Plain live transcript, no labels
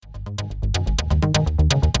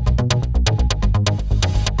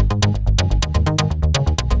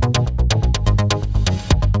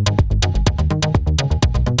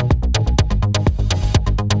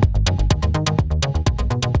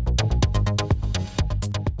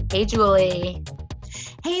Hey, Julie.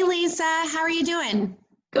 Hey Lisa, how are you doing?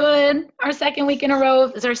 Good. Our second week in a row.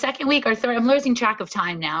 Is our second week or third? I'm losing track of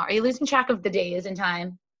time now. Are you losing track of the days and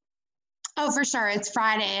time? Oh, for sure. It's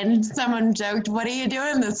Friday, and someone joked, "What are you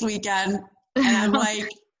doing this weekend?" And I'm like,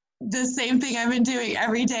 the same thing I've been doing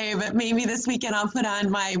every day, but maybe this weekend I'll put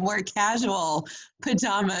on my more casual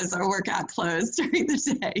pajamas or workout clothes during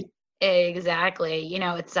the day. Exactly.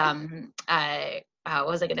 It's what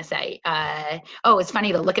was I gonna say? Oh, it's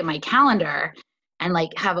funny to look at my calendar and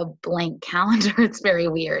like have a blank calendar. It's very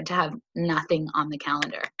weird to have nothing on the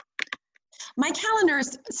calendar. My calendar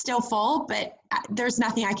is still full, but there's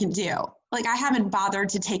nothing I can do. Like, I haven't bothered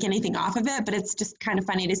to take anything off of it, but it's just kind of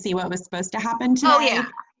funny to see what was supposed to happen Oh yeah. today.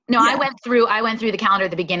 No, I Yeah. went through the calendar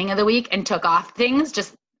at the beginning of the week and took off things.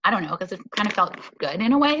 Just I don't know, because it kind of felt good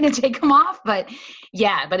in a way to take them off. But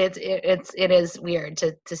yeah, but it is weird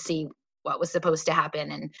to see what was supposed to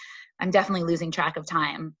happen, and I'm definitely losing track of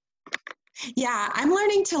time. Yeah, I'm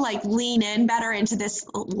learning to like lean in better into this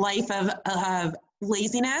life of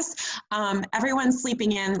laziness. Everyone's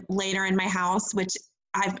sleeping in later in my house, which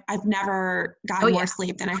I've never Oh gotten yeah. more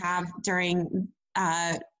sleep than I have during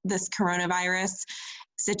this coronavirus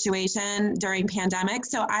situation during pandemic.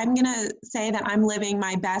 So I'm gonna say that I'm living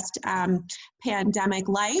my best pandemic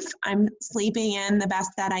life. I'm sleeping in the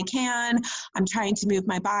best that I can. I'm trying to move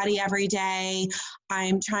my body every day.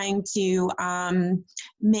 I'm trying to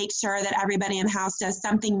make sure that everybody in the house does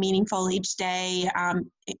something meaningful each day,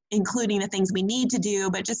 including the things we need to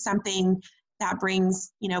do, but just something that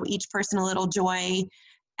brings, each person a little joy.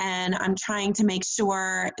 And I'm trying to make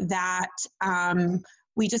sure that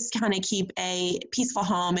we just kind of keep a peaceful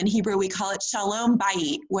home. In Hebrew, we call it shalom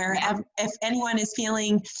bayit, where Yeah. if anyone is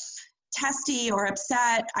feeling testy or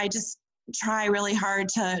upset, I just try really hard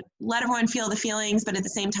to let everyone feel the feelings, but at the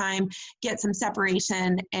same time, get some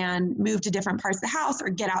separation and move to different parts of the house or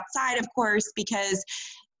get outside, of course, because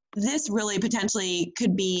this really potentially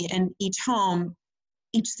could be in each home,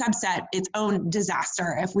 each subset, its own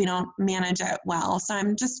disaster if we don't manage it well. So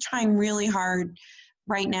I'm just trying really hard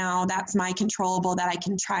right now. That's my controllable that I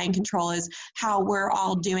can try and control, is how we're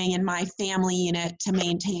all doing in my family unit to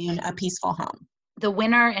maintain a peaceful home. The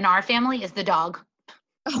winner in our family is the dog.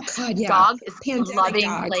 Oh God, yeah. Dog is Pandemic loving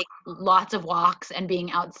dog. like lots of walks and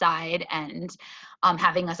being outside and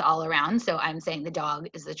having us all around. So I'm saying the dog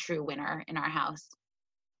is the true winner in our house.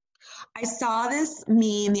 I saw this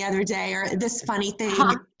meme the other day, or this funny thing.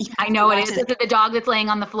 Huh. You I have to know it watch is. Is it. it the dog that's laying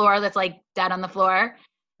on the floor that's like dead on the floor?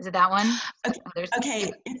 Is it that one? Okay, Oh, there's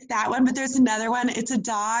okay, it's that one, but there's another one. It's a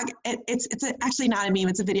dog. Actually not a meme.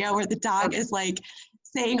 It's a video where the dog okay. is like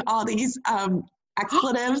saying all these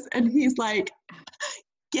expletives, and he's like,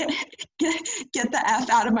 "Get get get the f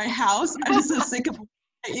out of my house! I'm so sick of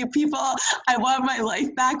you people. I want my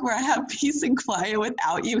life back where I have peace and quiet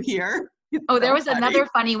without you here." It's Oh, there so was funny. another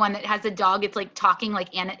funny one that has a dog. It's like talking like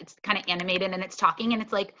it's kind of animated and it's talking and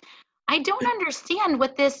it's like, I don't understand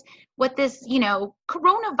what this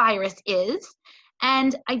coronavirus is.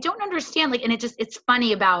 And I don't understand like and it's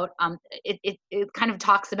funny about it kind of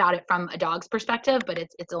talks about it from a dog's perspective, but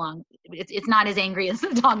it's not as angry as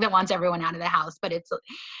the dog that wants everyone out of the house, but it's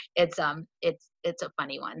a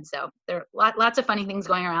funny one. So there are lots of funny things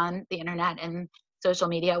going around the internet and social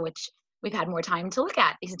media, which we've had more time to look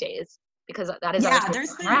at these days because that is our Yeah,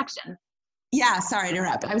 social interaction. yeah, sorry to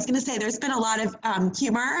interrupt. I was going to say there's been a lot of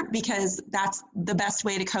humor, because that's the best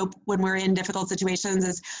way to cope when we're in difficult situations,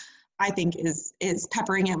 is I think is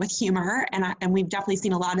peppering it with humor, and we've definitely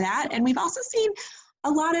seen a lot of that, and we've also seen a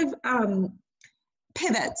lot of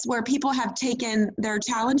pivots where people have taken their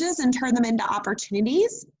challenges and turned them into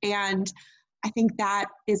opportunities, and I think that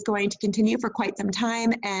is going to continue for quite some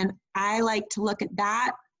time. And I like to look at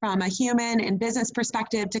that from a human and business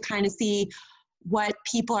perspective to kind of see what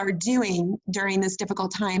people are doing during this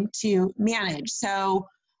difficult time to manage. So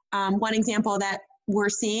one example that we're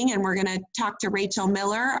seeing, and we're going to talk to Rachel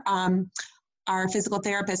Miller, our physical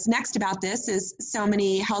therapist, next about this, is so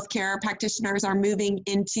many healthcare practitioners are moving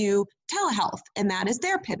into telehealth, and that is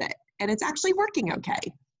their pivot, and it's actually working okay.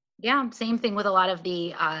 Yeah, same thing with a lot of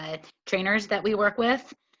the trainers that we work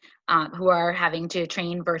with who are having to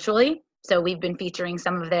train virtually. So we've been featuring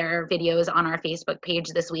some of their videos on our Facebook page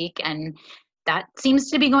this week, and that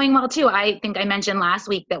seems to be going well too. I think I mentioned last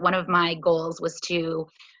week that one of my goals was to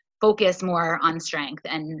focus more on strength,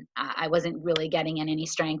 and I wasn't really getting in any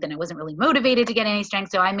strength, and I wasn't really motivated to get any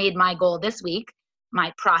strength. So I made my goal this week,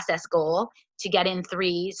 my process goal, to get in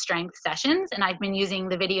 3 strength sessions, and I've been using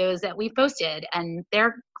the videos that we've posted, and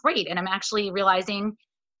they're great. And I'm actually realizing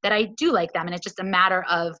that I do like them, and it's just a matter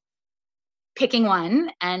of picking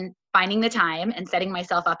one and finding the time and setting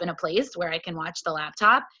myself up in a place where I can watch the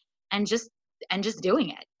laptop and just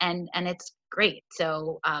doing it. And it's great.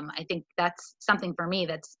 So I think that's something for me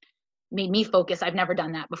that's made me focus. I've never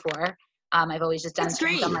done that before. I've always just done That's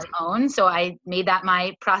things great. on my own. So I made that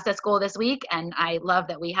my process goal this week. And I love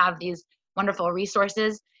that we have these wonderful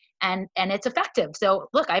resources and it's effective. So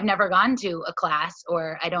look, I've never gone to a class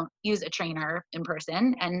or I don't use a trainer in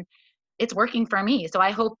person, and it's working for me. So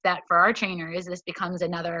I hope that for our trainers, this becomes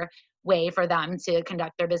another way for them to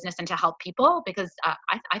conduct their business and to help people, because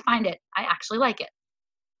I find it, I actually like it.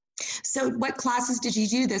 So what classes did you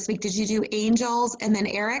do this week? Did you do Angels and then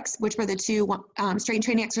Eric's, which were the two strength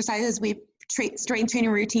training exercises strength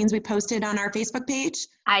training routines we posted on our Facebook page?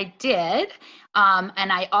 I did.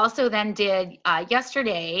 And I also then did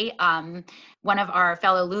yesterday, one of our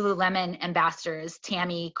fellow Lululemon ambassadors,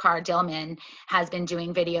 Tammy Carr-Dillman, has been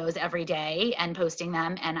doing videos every day and posting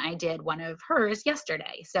them. And I did one of hers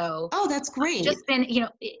yesterday. So oh, that's great. Just been,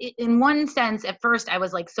 in one sense, at first I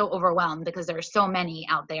was like so overwhelmed because there are so many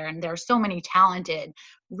out there and there are so many talented,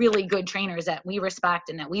 really good trainers that we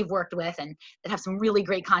respect and that we've worked with and that have some really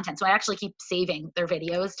great content. So I actually keep saving their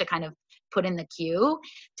videos to kind of put in the queue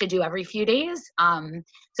to do every few days.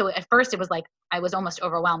 So at first it was like, I was almost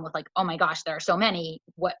overwhelmed with like, oh my gosh, there are so many,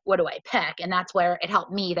 what do I pick? And that's where it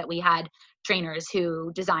helped me that we had trainers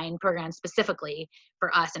who design programs specifically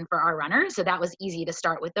for us and for our runners. So that was easy to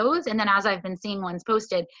start with those. And then as I've been seeing ones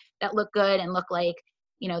posted that look good and look like,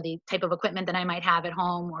 the type of equipment that I might have at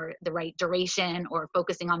home or the right duration or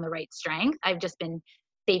focusing on the right strength, I've just been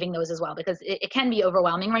saving those as well, because it can be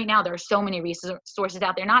overwhelming right now. There are so many resources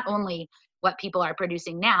out there, not only what people are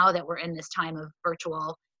producing now that we're in this time of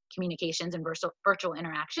virtual communications and virtual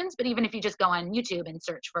interactions, but even if you just go on YouTube and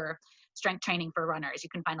search for strength training for runners, you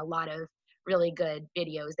can find a lot of really good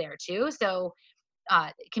videos there too. So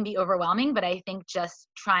it can be overwhelming, but I think just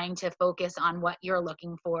trying to focus on what you're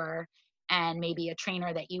looking for and maybe a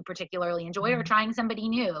trainer that you particularly enjoy or trying somebody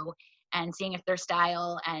new and seeing if their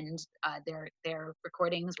style and their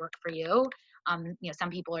recordings work for you. Some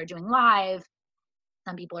people are doing live,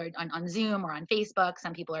 some people are on Zoom or on Facebook,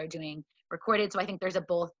 some people are doing recorded. So I think there's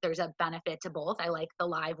a benefit to both. I like the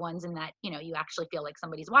live ones in that, you actually feel like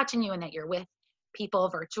somebody's watching you and that you're with people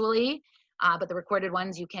virtually. But the recorded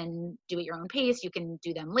ones, you can do at your own pace. You can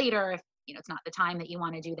do them later if, it's not the time that you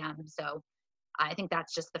want to do them. So I think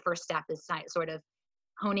that's just the first step, is sort of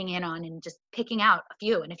honing in on and just picking out a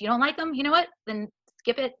few. And if you don't like them, you know what, then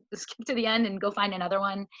skip to the end and go find another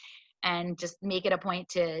one and just make it a point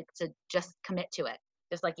to just commit to it,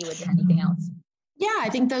 just like you would to anything else. Yeah, I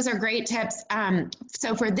think those are great tips.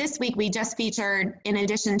 So for this week, we just featured, in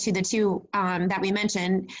addition to the two that we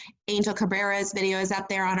mentioned, Angel Cabrera's video is up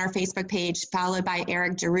there on our Facebook page, followed by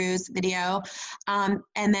Eric Giroux's video. And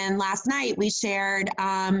then last night we shared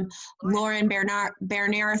Lauren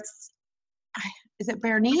Bernard's, is it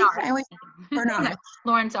Bernice? Bernard.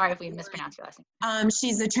 Lauren, sorry if we mispronounced your last name.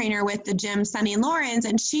 She's a trainer with the gym Sunny and Lauren's,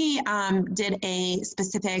 and she did a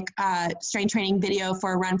specific strength training video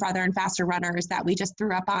for Run Farther and Faster runners that we just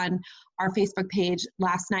threw up on our Facebook page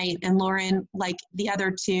last night. And Lauren, like the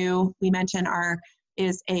other two we mentioned,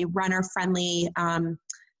 is a runner-friendly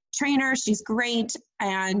trainer. She's great.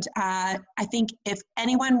 And I think if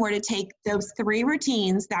anyone were to take those 3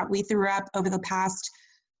 routines that we threw up over the past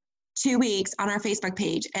 2 weeks on our Facebook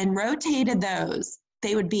page and rotated those,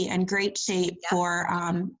 they would be in great shape for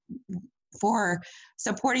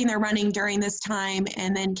supporting their running during this time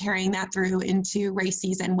and then carrying that through into race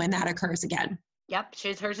season when that occurs again. Yep,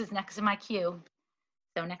 hers is next in my queue.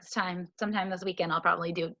 So next time, sometime this weekend, I'll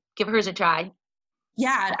probably give hers a try.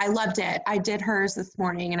 Yeah, I loved it. I did hers this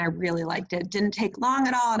morning and I really liked it. Didn't take long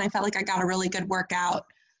at all, and I felt like I got a really good workout.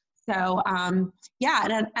 So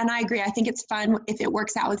yeah, and I agree. I think it's fun if it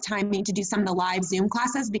works out with timing to do some of the live Zoom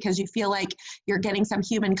classes, because you feel like you're getting some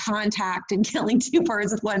human contact and killing 2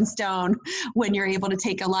 birds with 1 stone when you're able to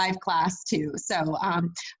take a live class too. So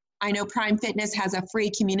I know Prime Fitness has a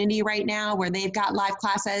free community right now where they've got live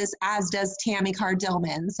classes, as does Tammy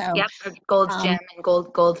Carr-Dillman. So yep, Gold's Gym and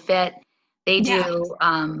Gold Fit. They do.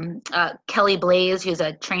 Kelly Blaze, who's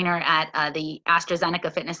a trainer at the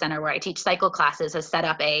AstraZeneca Fitness Center where I teach cycle classes, has set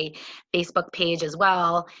up a Facebook page as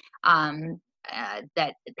well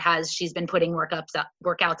she's been putting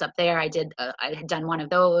workouts up there. I had done one of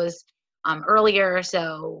those earlier.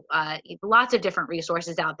 So lots of different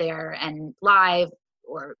resources out there, and live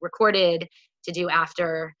or recorded to do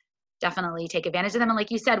after. Definitely take advantage of them. And like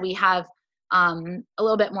you said, we have a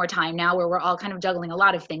little bit more time now where we're all kind of juggling a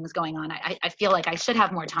lot of things going on. I feel like I should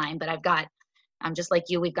have more time, but I'm just like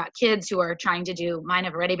you, we've got kids who are trying to mine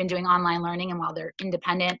have already been doing online learning, and while they're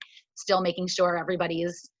independent, still making sure everybody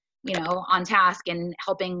is on task and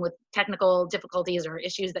helping with technical difficulties or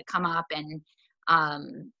issues that come up, and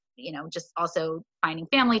just also finding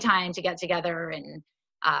family time to get together. And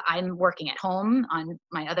I'm working at home on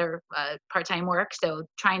my other part-time work, so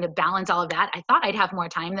trying to balance all of that. I thought I'd have more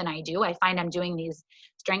time than I do. I find I'm doing these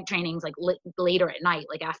strength trainings like later at night,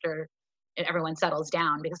 like after everyone settles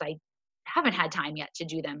down, because I haven't had time yet to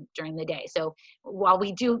do them during the day. So while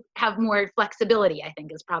we do have more flexibility, I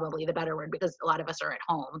think is probably the better word, because a lot of us are at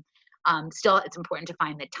home, still it's important to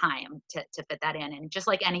find the time to fit that in. And just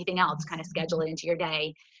like anything else, kind of schedule it into your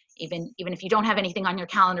day. Even if you don't have anything on your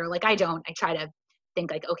calendar, like I don't, I try to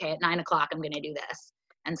think like, okay, at 9 o'clock, I'm going to do this,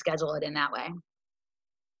 and schedule it in that way.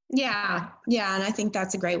 Yeah. And I think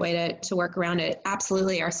that's a great way to work around it.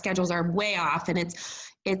 Absolutely. Our schedules are way off, and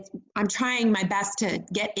I'm trying my best to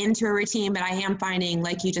get into a routine, but I am finding,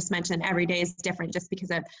 like you just mentioned, every day is different just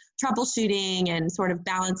because of troubleshooting and sort of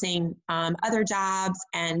balancing other jobs.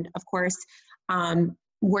 And of course,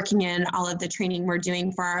 working in all of the training we're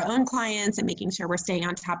doing for our own clients and making sure we're staying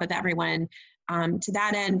on top of everyone to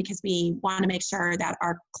that end, because we want to make sure that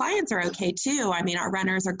our clients are okay too. I mean, our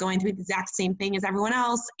runners are going through the exact same thing as everyone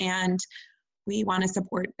else, and we want to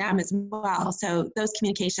support them as well. So those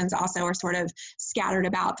communications also are sort of scattered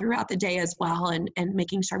about throughout the day as well, and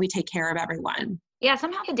making sure we take care of everyone. Yeah,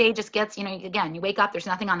 somehow the day just gets, again, you wake up, there's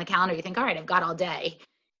nothing on the calendar, you think, all right, I've got all day.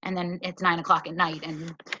 And then it's 9 o'clock at night,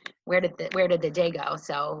 and where did the day go?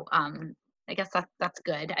 So I guess that's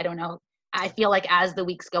good. I don't know. I feel like as the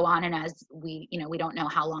weeks go on, and as we don't know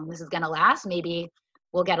how long this is going to last, maybe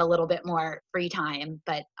we'll get a little bit more free time.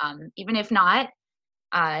 But even if not,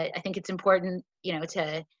 I think it's important,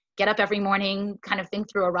 to get up every morning, kind of think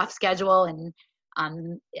through a rough schedule. And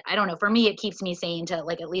I don't know, for me, it keeps me sane to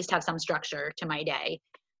like at least have some structure to my day.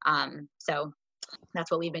 So that's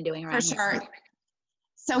what we've been doing around here. For sure. Here.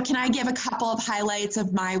 So can I give a couple of highlights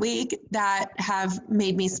of my week that have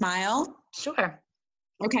made me smile? Sure.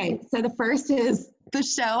 Okay, so the first is the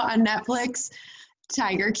show on Netflix,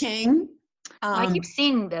 Tiger King. I keep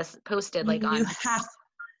seeing this posted like on.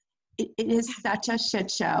 It is such a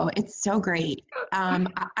shit show. It's so great. I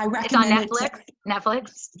recommend it's on Netflix?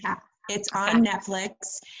 Netflix? Yeah, it's on Netflix.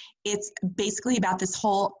 It's basically about this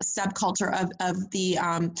whole subculture of the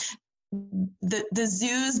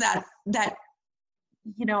zoos that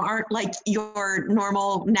aren't like your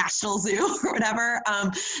normal national zoo or whatever.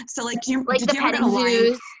 So like, did you ever go to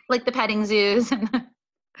zoos? Like the petting zoos?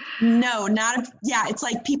 No, it's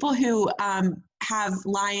like people who have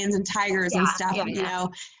lions and tigers and stuff,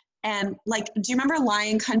 and like, do you remember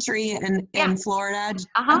Lion Country in Florida?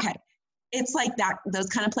 Uh-huh. Okay. It's like that, those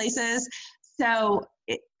kind of places. So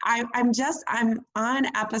I'm on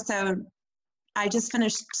episode, I just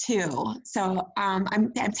finished 2. So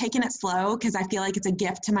I'm taking it slow because I feel like it's a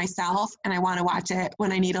gift to myself and I want to watch it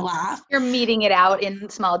when I need a laugh. You're meeting it out in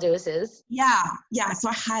small doses. Yeah. So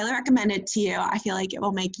I highly recommend it to you. I feel like it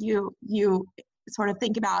will make you sort of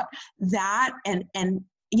think about that and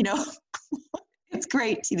it's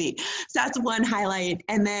great TV. So that's one highlight.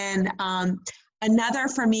 And then another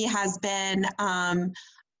for me has been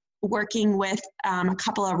working with a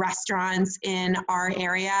couple of restaurants in our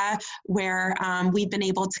area where we've been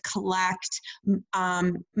able to collect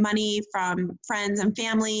money from friends and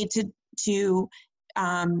family to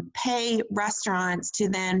pay restaurants to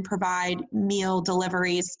then provide meal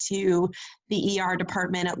deliveries to the ER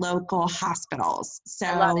department at local hospitals. So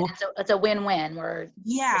I love it. It's a win-win. We're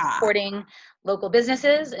supporting local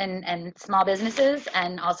businesses and small businesses,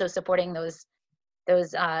 and also supporting those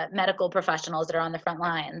medical professionals that are on the front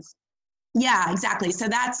lines. Yeah, exactly. So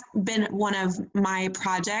that's been one of my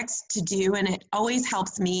projects to do, and it always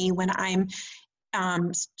helps me when I'm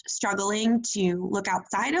struggling to look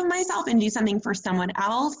outside of myself and do something for someone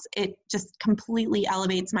else. It just completely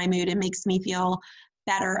elevates my mood and makes me feel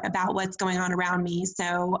better about what's going on around me.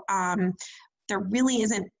 So there really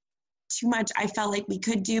isn't too much I felt like we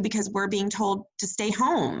could do because we're being told to stay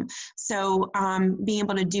home. So being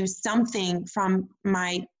able to do something from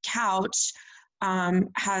my couch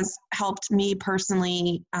has helped me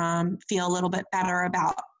personally feel a little bit better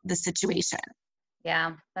about the situation.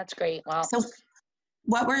 Yeah, that's great. Well, so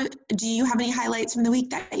do you have any highlights from the week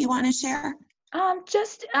that you want to share? I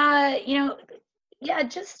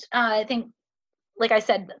think, like I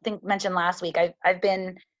said, mentioned last week, I've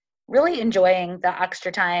been really enjoying the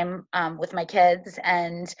extra time with my kids,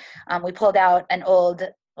 and we pulled out an old,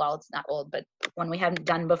 well, it's not old, but one we hadn't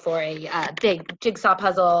done before, a big jigsaw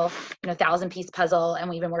puzzle, 1,000-piece puzzle, and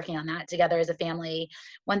we've been working on that together as a family.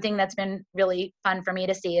 One thing that's been really fun for me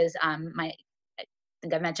to see is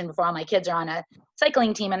think I've mentioned before, all my kids are on a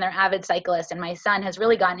cycling team and they're avid cyclists. And my son has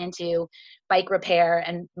really gotten into bike repair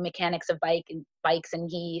and mechanics of bikes. And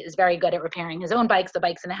he is very good at repairing his own bikes, the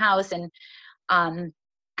bikes in the house. And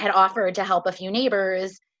had offered to help a few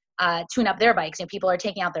neighbors tune up their bikes. People are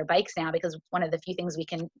taking out their bikes now because one of the few things we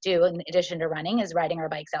can do in addition to running is riding our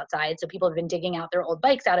bikes outside. So people have been digging out their old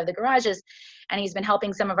bikes out of the garages, and he's been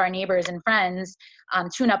helping some of our neighbors and friends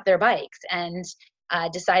tune up their bikes, and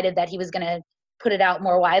decided that he was going to put it out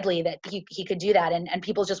more widely, that he could do that. And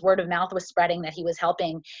people, just word of mouth was spreading that he was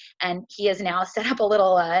helping. And he has now set up a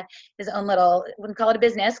little, his own little, wouldn't call it a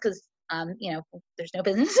business because there's no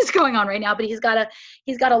businesses going on right now, but he's got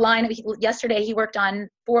a line of, yesterday he worked on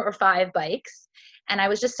 4 or 5 bikes. And I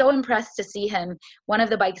was just so impressed to see him. One of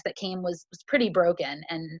the bikes that came was pretty broken.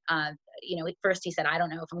 And, at first he said, I don't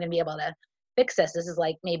know if I'm going to be able to fix this. This is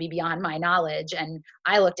like maybe beyond my knowledge. And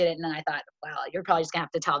I looked at it and I thought, well, you're probably just gonna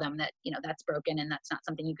have to tell them that, that's broken and that's not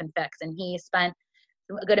something you can fix. And he spent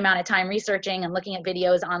a good amount of time researching and looking at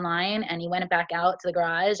videos online, and he went back out to the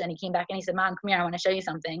garage and he came back and he said, Mom, come here, I want to show you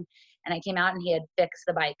something. And I came out and he had fixed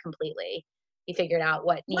the bike completely. He figured out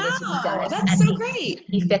what needed to be done. That's so great.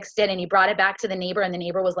 He fixed it and he brought it back to the neighbor, and the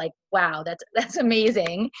neighbor was like, wow, that's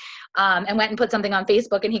amazing. And went and put something on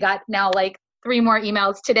Facebook, and he got now like 3 more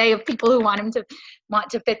emails today of people who want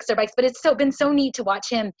to fix their bikes. But it's been so neat to watch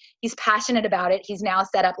him. He's passionate about it. He's now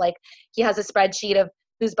set up, like, he has a spreadsheet of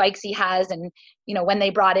whose bikes he has and, when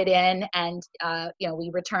they brought it in. And,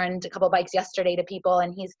 we returned a couple of bikes yesterday to people,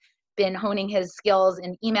 and he's been honing his skills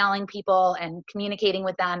in emailing people and communicating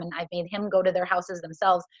with them. And I've made him go to their houses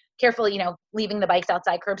themselves, carefully, leaving the bikes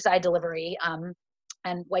outside, curbside delivery,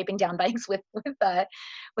 and wiping down bikes with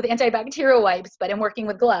antibacterial wipes, but I'm working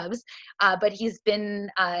with gloves. But he's been,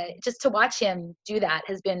 just to watch him do that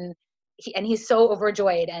has been, and he's so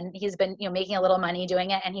overjoyed, and he's been, making a little money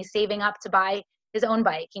doing it, and he's saving up to buy his own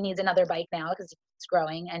bike. He needs another bike now because he's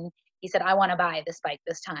growing, and he said, I want to buy this bike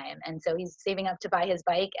this time. And so he's saving up to buy his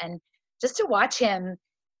bike, and just to watch him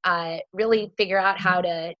really figure out how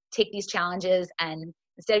to take these challenges, and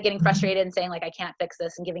instead of getting frustrated and saying like, I can't fix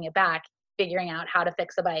this and giving it back, figuring out how to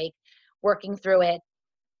fix a bike, working through it,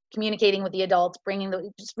 communicating with the adults,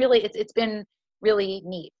 it's been really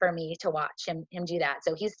neat for me to watch him do that.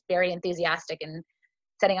 So he's very enthusiastic and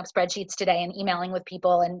setting up spreadsheets today and emailing with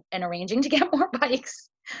people and arranging to get more bikes.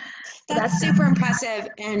 That's super impressive,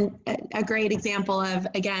 and a great example of,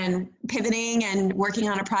 again, pivoting and working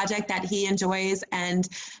on a project that he enjoys and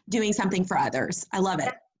doing something for others. I love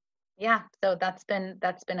it. Yeah. So that's been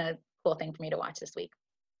a cool thing for me to watch this week.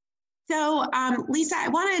 So, Lisa, I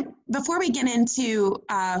wanted, before we get into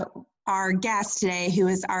our guest today, who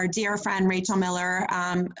is our dear friend, Rachel Miller,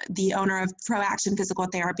 the owner of ProAction Physical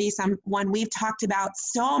Therapy, someone we've talked about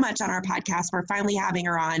so much on our podcast. We're finally having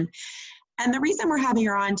her on. And the reason we're having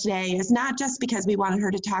her on today is not just because we wanted her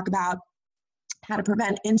to talk about how to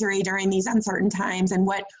prevent injury during these uncertain times and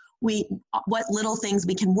what little things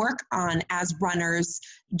we can work on as runners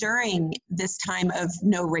during this time of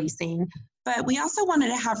no racing. But we also wanted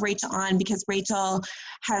to have Rachel on because Rachel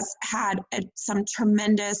has had some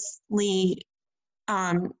tremendously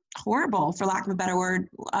horrible, for lack of a better word,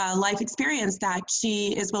 life experience that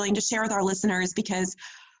she is willing to share with our listeners, because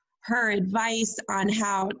her advice on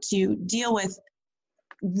how to deal with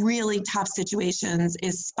really tough situations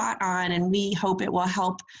is spot on, and we hope it will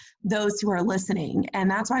help those who are listening. And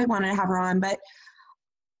that's why we wanted to have her on. But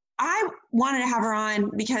I wanted to have her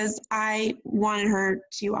on because I wanted her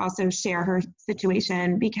to also share her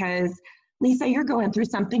situation, because Lisa, you're going through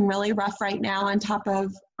something really rough right now on top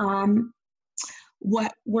of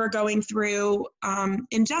what we're going through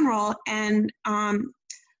in general. And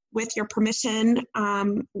with your permission,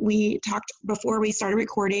 we talked before we started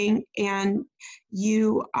recording, and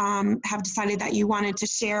you have decided that you wanted to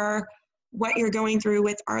share what you're going through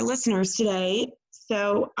with our listeners today.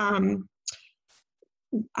 So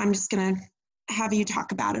I'm just going to have you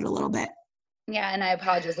talk about it a little bit. Yeah, and I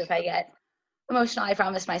apologize if I get emotional. I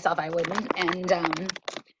promised myself I wouldn't. And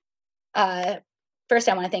first,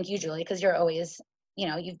 I want to thank you, Julie, because you're always,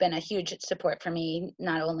 you've been a huge support for me,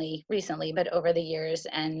 not only recently, but over the years.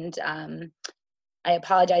 And I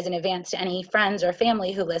apologize in advance to any friends or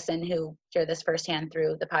family who listen, who hear this firsthand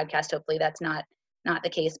through the podcast. Hopefully that's not the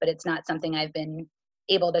case, but it's not something I've been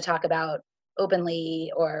able to talk about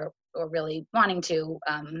openly or really wanting to,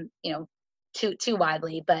 too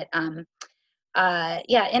widely. But in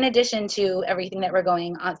addition to everything that we're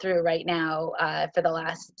going on through right now, for the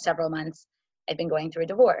last several months, I've been going through a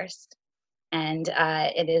divorce. And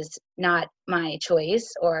it is not my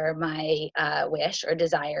choice or my wish or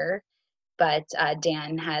desire, but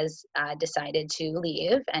Dan has decided to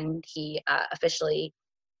leave, and he officially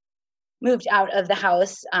moved out of the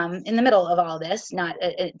house in the middle of all this. Not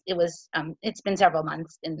it was it's been several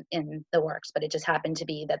months in the works, but it just happened to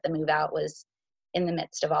be that the move out was in the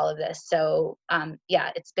midst of all of this. So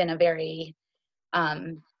yeah, it's been a very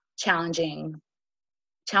challenging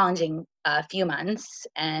few months,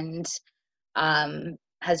 and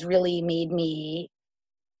has really made me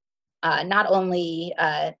not only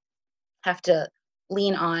have to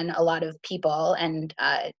lean on a lot of people and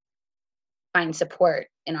find support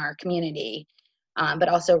in our community, but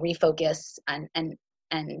also refocus and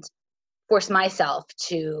force myself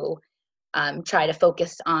to try to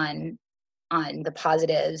focus on the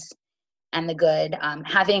positives and the good. I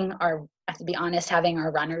have to be honest, having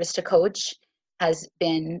our runners to coach has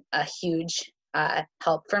been a huge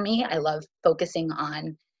help for me. I love focusing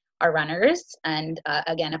on our runners, and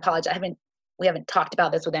again, apologize. We haven't talked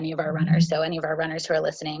about this with any of our runners, so any of our runners who are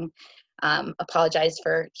listening, apologize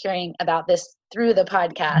for hearing about this through the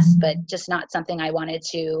podcast, but just not something I wanted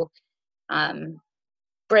to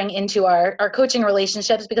bring into our coaching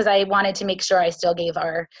relationships, because I wanted to make sure I still gave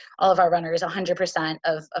all of our runners 100%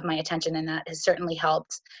 of my attention, and that has certainly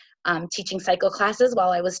helped. Teaching cycle classes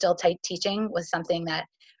while I was still teaching was something that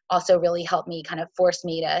also really helped me, kind of force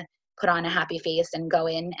me to put on a happy face and go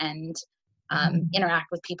in and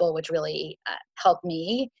interact with people, which really helped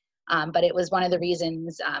me. But it was one of the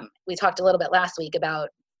reasons we talked a little bit last week about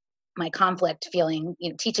my conflict feeling,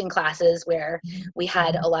 teaching classes where we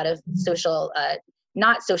had a lot of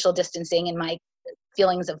not social distancing, and my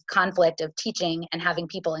feelings of conflict of teaching and having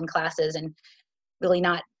people in classes and really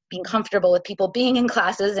not being comfortable with people being in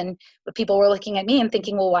classes, but people were looking at me and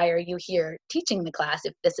thinking, well, why are you here teaching the class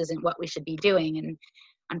if this isn't what we should be doing? And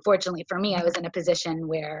unfortunately for me, I was in a position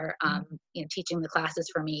where teaching the classes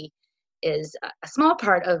for me is a small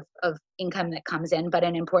part of income that comes in, but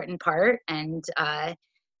an important part. And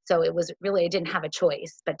so it was really, I didn't have a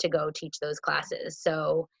choice but to go teach those classes.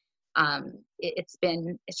 So it's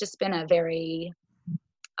just been a very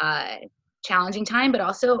challenging time, but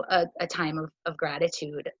also a time of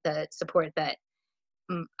gratitude. The support that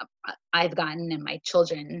I've gotten and my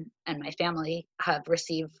children and my family have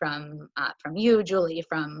received from you, Julie,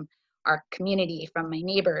 from our community, from my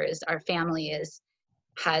neighbors, our family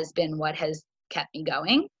has been what has kept me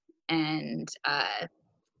going. And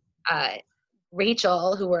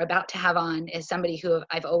Rachel, who we're about to have on, is somebody who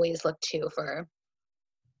I've always looked to for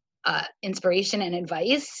inspiration and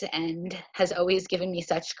advice, and has always given me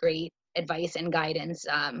such great advice and guidance.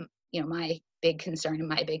 My big concern and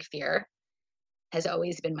my big fear has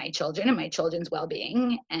always been my children and my children's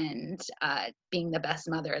well-being, and being the best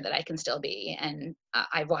mother that I can still be. And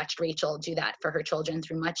I've watched Rachel do that for her children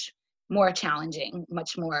through much more challenging,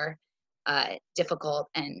 much more difficult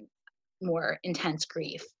and more intense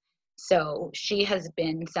grief. So she has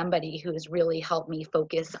been somebody who has really helped me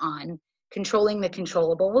focus on controlling the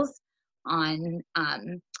controllables, on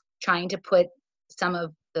trying to put some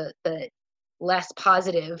of the less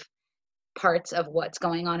positive parts of what's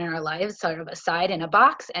going on in our lives sort of aside in a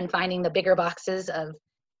box, and finding the bigger boxes of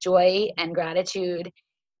joy and gratitude,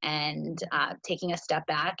 and taking a step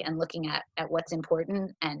back and looking at what's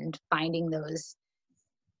important and finding those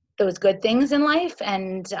good things in life.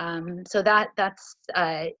 And so that's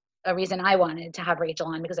a reason I wanted to have Rachel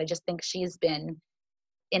on, because I just think she's been,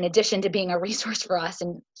 in addition to being a resource for us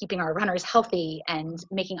and keeping our runners healthy and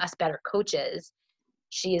making us better coaches,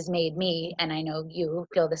 she has made me, and I know you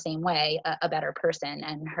feel the same way, a better person.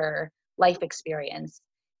 And her life experience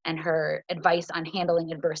and her advice on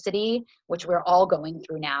handling adversity, which we're all going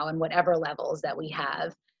through now, and whatever levels that we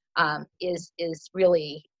have, is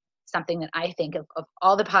really something that I think of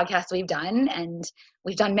all the podcasts we've done, and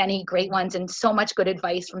we've done many great ones and so much good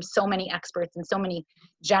advice from so many experts and so many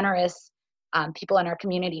generous people in our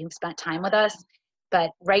community who've spent time with us.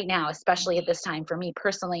 But right now, especially at this time, for me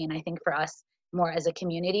personally, and I think for us more as a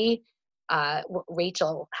community, what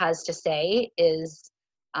Rachel has to say is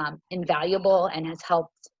invaluable and has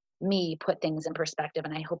helped me put things in perspective.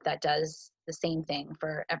 And I hope that does the same thing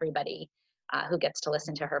for everybody who gets to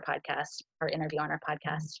listen to her podcast, her interview on her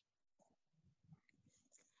podcast.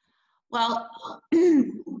 Well,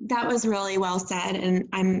 that was really well said, and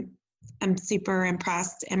I'm super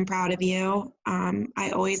impressed and proud of you.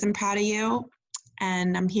 I always am proud of you,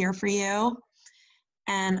 and I'm here for you.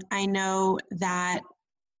 And I know that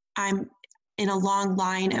I'm in a long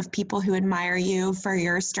line of people who admire you for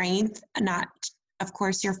your strength, not, of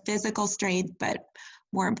course, your physical strength, but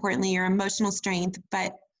more importantly, your emotional strength.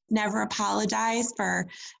 But never apologize for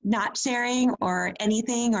not sharing or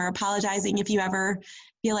anything, or apologizing if you ever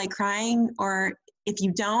feel like crying, or if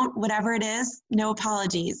you don't, whatever it is, no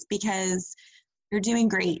apologies, because you're doing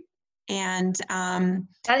great. And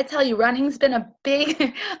gotta tell you, running's been a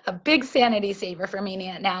big, a big sanity saver for me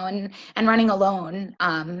now, and running alone,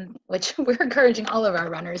 which we're encouraging all of our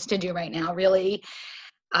runners to do right now. Really,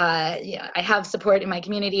 yeah, I have support in my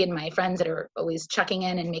community and my friends that are always checking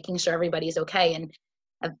in and making sure everybody's okay, and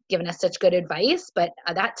have given us such good advice. But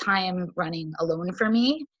that time running alone for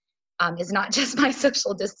me is not just my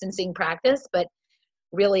social distancing practice, but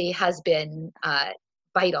really has been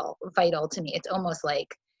vital to me. It's almost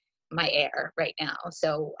like my air right now.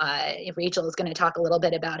 So if Rachel is going to talk a little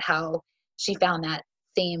bit about how she found that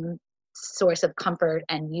same source of comfort,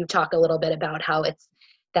 and you talk a little bit about how it's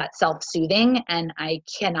that self-soothing, and I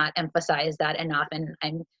cannot emphasize that enough. And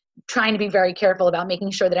I'm trying to be very careful about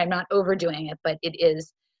making sure that I'm not overdoing it, but it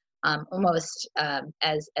is almost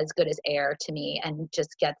as good as air to me, and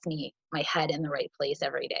just gets me my head in the right place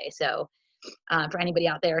every day. So for anybody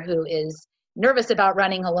out there who is nervous about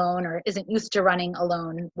running alone or isn't used to running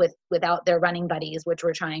alone without their running buddies, which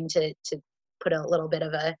we're trying to put a little bit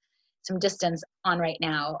of some distance on right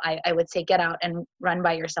now, I would say get out and run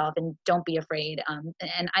by yourself, and don't be afraid.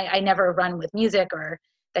 And I never run with music, or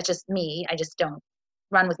that's just me. I just don't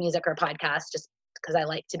run with music or podcast, just because I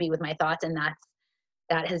like to be with my thoughts, and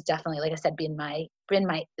that has definitely, like I said, been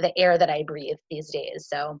the air that I breathe these days.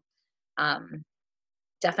 So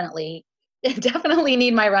definitely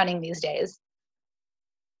need my running these days.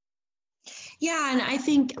 Yeah, and I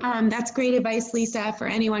think that's great advice, Lisa, for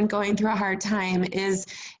anyone going through a hard time. Is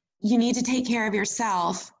you need to take care of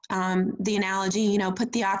yourself. The analogy,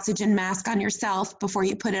 put the oxygen mask on yourself before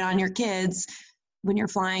you put it on your kids when you're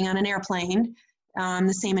flying on an airplane.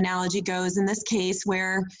 The same analogy goes in this case,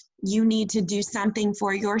 where you need to do something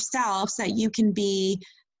for yourself so that you can be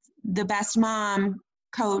the best mom,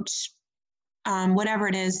 coach, whatever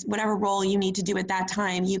it is, whatever role you need to do at that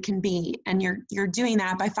time, you can be. And you're doing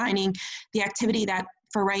that by finding the activity that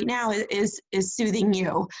for right now is soothing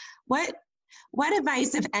you. What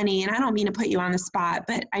advice, if any, and I don't mean to put you on the spot,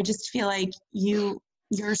 but I just feel like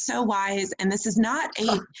you're so wise, and this is not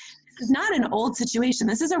an old situation.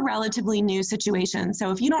 This is a relatively new situation.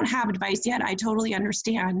 So if you don't have advice yet, I totally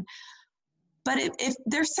understand. But if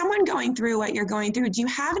there's someone going through what you're going through, do you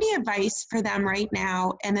have any advice for them right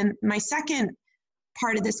now? And then my second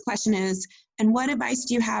part of this question is, and what advice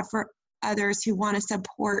do you have for others who want to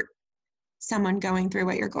support someone going through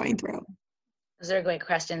what you're going through? Those are great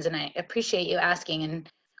questions, and I appreciate you asking.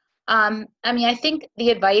 And I think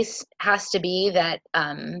the advice has to be that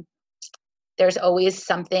there's always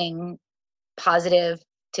something positive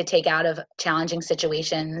to take out of challenging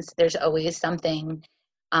situations. There's always something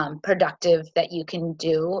productive that you can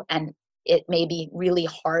do, and it may be really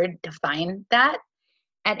hard to find that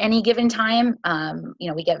at any given time.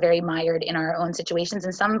 We get very mired in our own situations,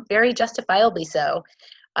 and some very justifiably so.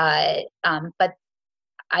 But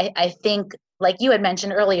I think, like you had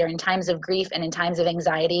mentioned earlier, in times of grief and in times of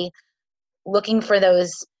anxiety, looking for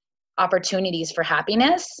those opportunities for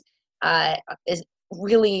happiness is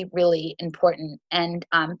really, really important. And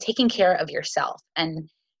taking care of yourself. And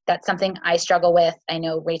that's something I struggle with. I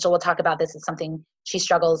know Rachel will talk about this. It's something she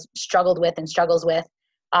struggled with and struggles with.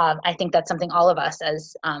 I think that's something all of us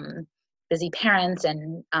as busy parents,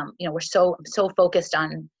 and we're so focused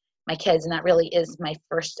on my kids, and that really is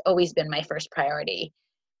always been my first priority,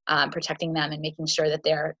 protecting them and making sure that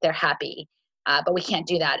they're happy. But we can't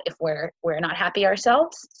do that if we're not happy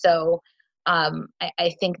ourselves. So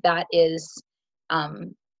I think that is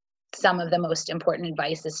some of the most important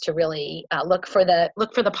advice, is to really look for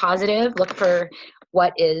the positive, look for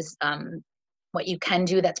what you can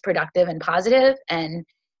do that's productive and positive, and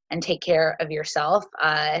take care of yourself.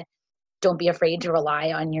 Don't be afraid to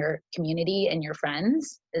rely on your community and your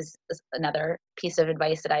friends is another piece of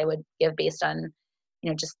advice that I would give, based on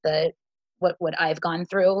just what I've gone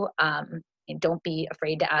through. And don't be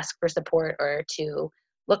afraid to ask for support or to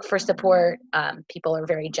look for support. People are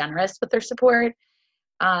very generous with their support.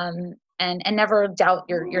 And never doubt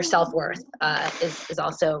your self-worth is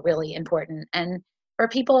also really important. And for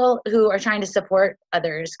people who are trying to support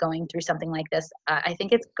others going through something like this, I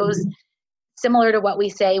think it goes similar to what we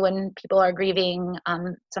say when people are grieving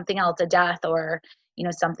something else, a death, or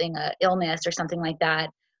something, a illness or something like that.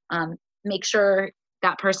 Make sure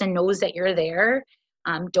that person knows that you're there.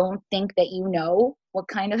 Don't think that you know what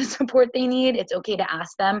kind of support they need. It's okay to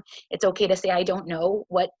ask them. It's okay to say, I don't know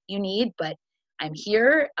what you need, but I'm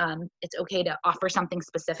here. It's okay to offer something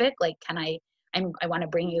specific, like, I want to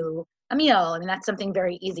bring you a meal. I mean, that's something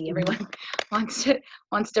very easy. Everyone wants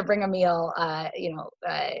to bring a meal.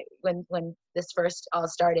 When this first all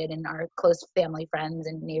started, and our close family, friends,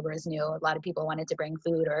 and neighbors knew, a lot of people wanted to bring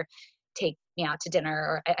food, or take me out to dinner,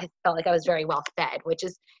 or I felt like I was very well fed, which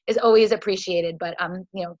is always appreciated, but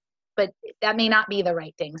but that may not be the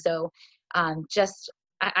right thing. So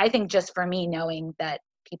I think just for me, knowing that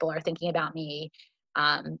people are thinking about me,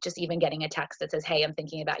 just even getting a text that says, hey, I'm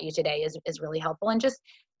thinking about you today is really helpful. And just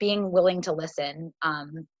being willing to listen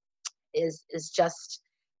is just,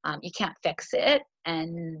 you can't fix it.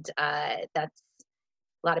 And that's,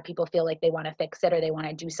 a lot of people feel like they want to fix it, or they want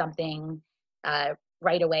to do something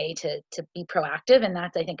right away to be proactive. And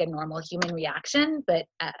that's, I think, a normal human reaction, but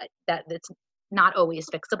that's not always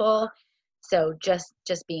fixable. So just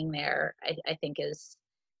being there, I think is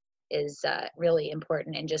really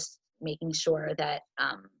important, and just making sure that,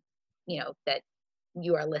 that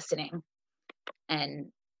you are listening and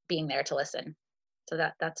being there to listen. So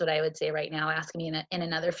that's what I would say right now. Ask me in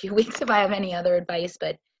another few weeks if I have any other advice,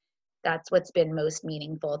 but that's what's been most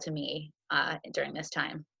meaningful to me during this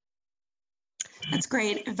time. That's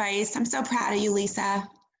great advice. I'm so proud of you, Lisa.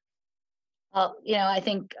 Well, I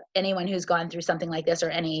think anyone who's gone through something like this, or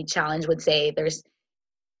any challenge, would say there's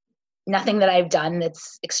nothing that I've done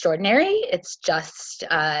that's extraordinary. It's just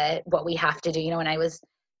what we have to do. When I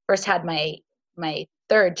first had my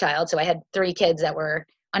third child, so I had 3 kids that were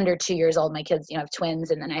under 2 years old. My kids, have twins,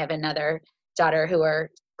 and then I have another daughter who are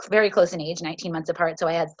very close in age, 19 months apart. So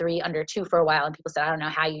I had 3 under 2 for a while, and people said, I don't know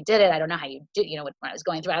how you did it. I don't know how you do, when I was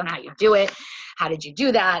going through, I don't know how you do it. How did you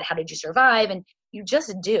do that? How did you survive? And you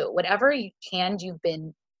just do whatever you've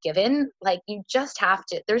been given. Like, you just have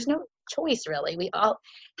to, there's no choice really. We all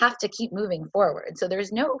have to keep moving forward. So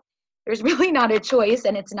there's really not a choice.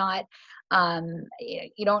 And it's not,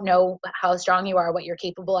 you don't know how strong you are, what you're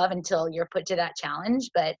capable of, until you're put to that challenge.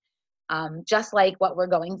 But just like what we're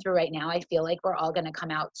going through right now, I feel like we're all going to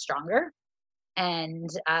come out stronger. And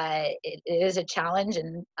it is a challenge,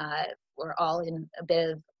 and we're all in a bit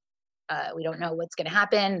of, we don't know what's going to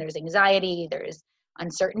happen. There's anxiety, there's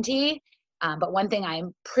uncertainty. But one thing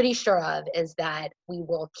I'm pretty sure of is that we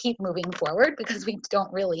will keep moving forward, because we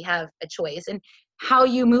don't really have a choice. And how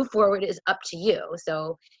you move forward is up to you.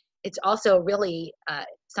 So it's also really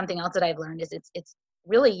something else that I've learned is it's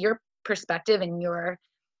really your perspective and your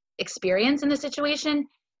experience in the situation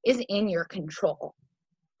is in your control.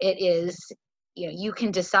 It is, you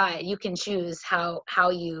can decide, you can choose how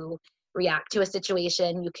you react to a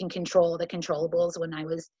situation. You can control the controllables. When I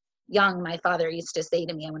was young, my father used to say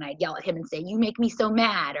to me, when I'd yell at him and say, you make me so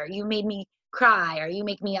mad, or you made me cry, or you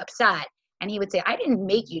make me upset. And he would say, I didn't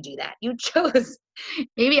make you do that. You chose.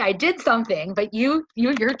 Maybe I did something, but you're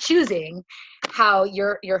choosing how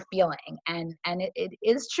you're feeling. And it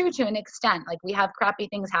is true to an extent. Like, we have crappy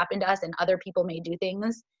things happen to us, and other people may do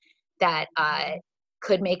things that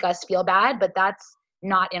could make us feel bad, but that's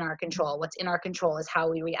not in our control. What's in our control is how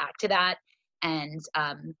we react to that, and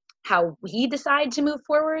how we decide to move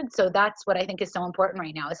forward. So that's what I think is so important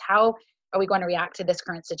right now, is how are we going to react to this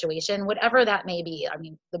current situation, whatever that may be. I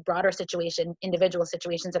mean, the broader situation, individual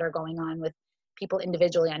situations that are going on with people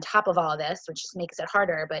individually on top of all of this, which just makes it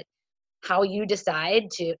harder. But how you decide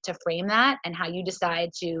to frame that, and how you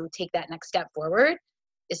decide to take that next step forward,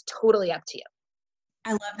 is totally up to you.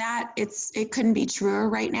 I love that. It couldn't be truer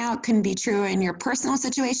right now. It couldn't be truer in your personal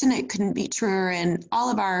situation. It couldn't be truer in all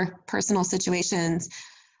of our personal situations,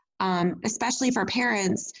 especially for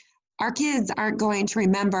parents. Our kids aren't going to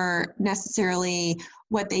remember necessarily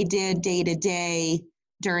what they did day to day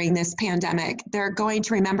during this pandemic. They're going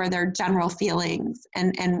to remember their general feelings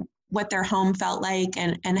and what their home felt like,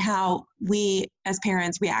 and how we as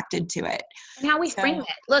parents reacted to it. And how we frame it.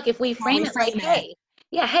 Look, if we frame it like, hey,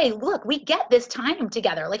 yeah, hey, look, we get this time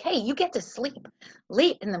together. Like, hey, you get to sleep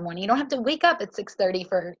late in the morning. You don't have to wake up at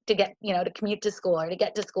 6:30 to get, to commute to school or to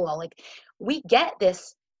get to school. Like, we get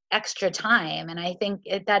this extra time. And I think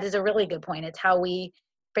that is a really good point. It's how we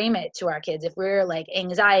frame it to our kids. If we're like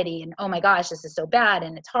anxiety and, oh my gosh, this is so bad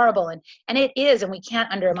and it's horrible. And it is, and we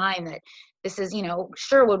can't undermine that. This is,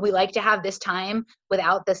 sure, would we like to have this time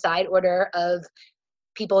without the side order of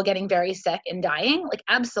people getting very sick and dying? Like,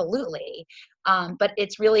 absolutely. But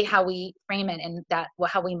it's really how we frame it, and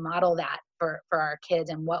how we model that for our kids,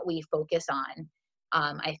 and what we focus on,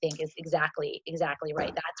 I think is exactly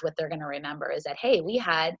right. That's what they're going to remember, is that, hey, we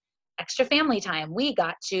had extra family time. We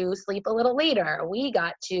got to sleep a little later. We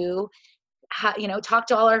got to, talk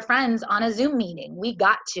to all our friends on a Zoom meeting. We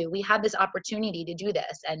had this opportunity to do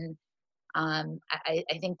this. And I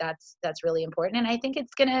think that's really important. And I think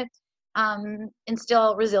it's going to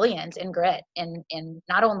instill resilience and grit in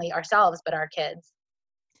not only ourselves, but our kids.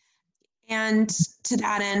 And to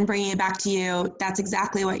that end, bringing it back to you, that's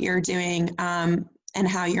exactly what you're doing, and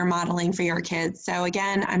how you're modeling for your kids. So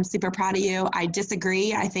again, I'm super proud of you. I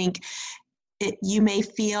disagree. I think you may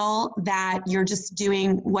feel that you're just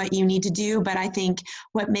doing what you need to do, but I think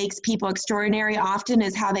what makes people extraordinary often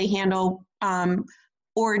is how they handle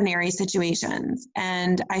ordinary situations.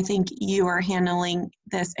 And I think you are handling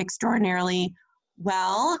this extraordinarily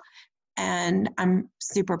well, and I'm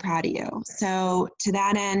super proud of you. So to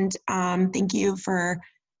that end, thank you for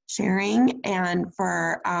sharing and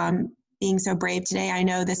for being so brave today. I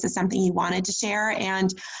know this is something you wanted to share,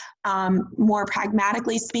 and more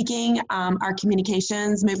pragmatically speaking, our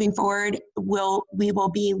communications moving forward we will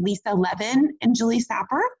be Lisa Levin and Julie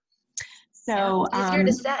Sapper. So yeah, easier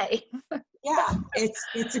to say. yeah,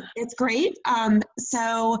 it's great.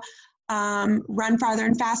 So Run Farther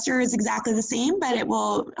and Faster is exactly the same, but it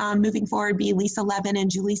will moving forward be Lisa Levin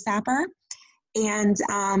and Julie Sapper. And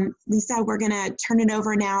Lisa, we're going to turn it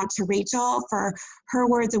over now to Rachel for her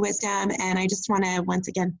words of wisdom. And I just want to once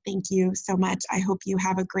again thank you so much. I hope you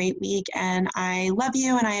have a great week, and I love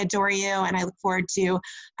you and I adore you, and I look forward to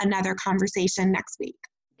another conversation next week.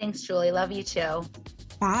 Thanks, Julie. Love you too.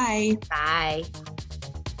 Bye. Bye.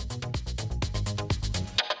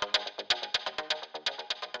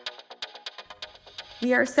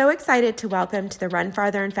 We are so excited to welcome to the Run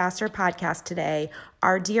Farther and Faster podcast today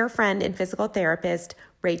our dear friend and physical therapist,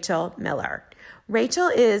 Rachel Miller. Rachel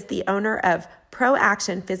is the owner of Pro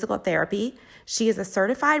Action Physical Therapy. She is a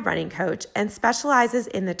certified running coach and specializes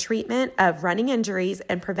in the treatment of running injuries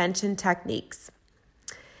and prevention techniques.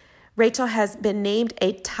 Rachel has been named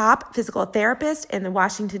a top physical therapist in the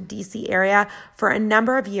Washington, D.C. area for a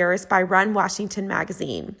number of years by Run Washington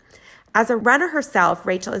magazine. As a runner herself,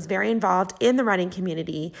 Rachel is very involved in the running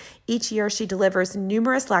community. Each year, she delivers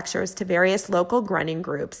numerous lectures to various local running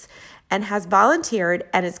groups and has volunteered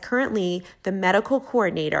and is currently the medical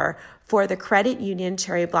coordinator for the Credit Union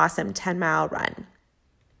Cherry Blossom 10-mile run.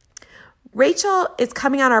 Rachel is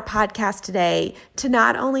coming on our podcast today to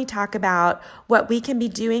not only talk about what we can be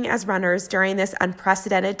doing as runners during this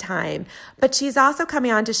unprecedented time, but she's also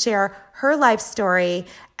coming on to share her life story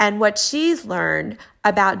and what she's learned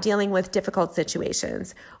about dealing with difficult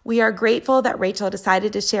situations. We are grateful that Rachel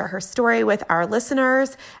decided to share her story with our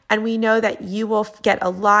listeners, and we know that you will get a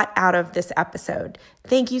lot out of this episode.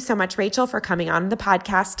 Thank you so much, Rachel, for coming on the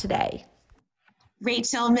podcast today.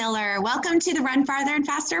 Rachel Miller, welcome to the Run Farther and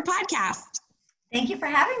Faster podcast. Thank you for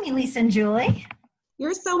having me, Lisa and Julie.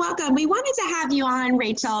 You're so welcome. We wanted to have you on,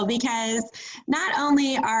 Rachel, because not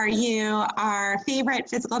only are you our favorite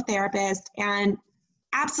physical therapist and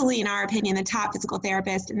absolutely, in our opinion, the top physical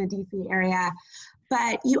therapist in the DC area,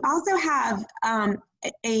 but you also have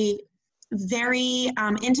a very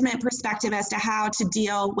intimate perspective as to how to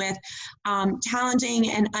deal with challenging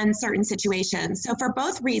and uncertain situations. So for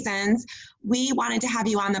both reasons, we wanted to have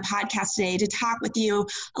you on the podcast today to talk with you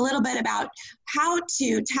a little bit about how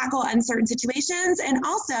to tackle uncertain situations, and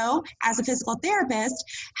also, as a physical therapist,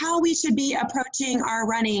 how we should be approaching our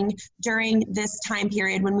running during this time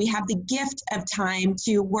period when we have the gift of time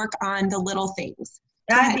to work on the little things.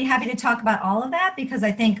 I'd be happy to talk about all of that, because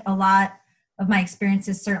I think a lot of my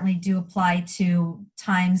experiences certainly do apply to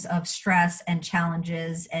times of stress and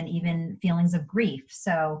challenges and even feelings of grief.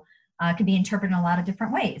 So it can be interpreted in a lot of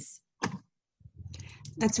different ways.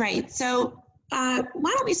 That's right. So why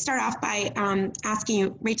don't we start off by asking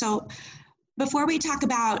you, Rachel, before we talk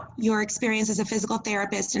about your experience as a physical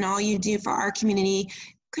therapist and all you do for our community,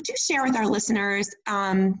 could you share with our listeners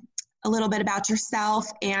a little bit about yourself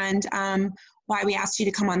and why we asked you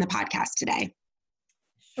to come on the podcast today?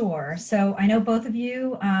 Sure. So I know both of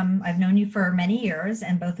you, I've known you for many years,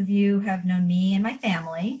 and both of you have known me and my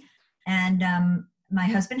family. And my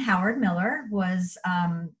husband, Howard Miller, was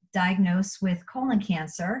diagnosed with colon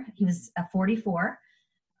cancer. He was 44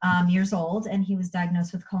 years old, and he was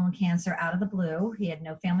diagnosed with colon cancer out of the blue. He had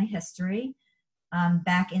no family history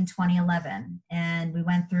back in 2011. And we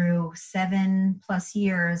went through 7+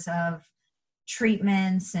 years of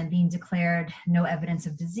treatments and being declared no evidence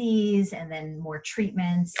of disease, and then more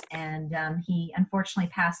treatments. And he unfortunately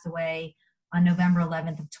passed away on November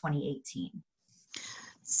 11th of 2018.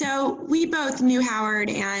 So we both knew Howard,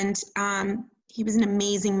 and he was an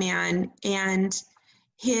amazing man, and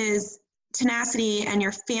his tenacity and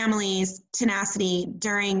your family's tenacity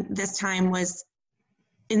during this time was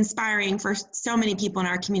inspiring for so many people in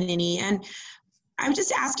our community. And I would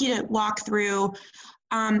just ask you to walk through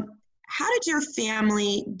how did your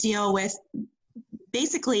family deal with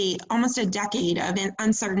basically almost a decade of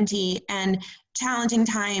uncertainty and challenging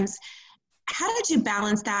times? How did you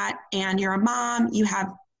balance that? And you're a mom, you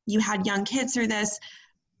had young kids through this.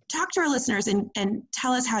 Talk to our listeners and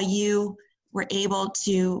tell us how you were able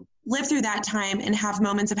to live through that time and have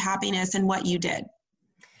moments of happiness and what you did.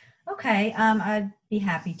 Okay, I'd be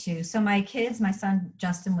happy to. So my kids, my son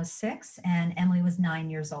Justin was 6 and Emily was 9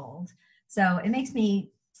 years old. So it makes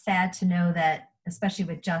me sad to know that, especially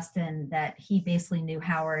with Justin, that he basically knew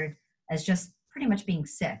Howard as just pretty much being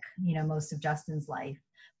sick, most of Justin's life.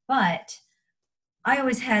 But I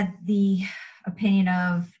always had the opinion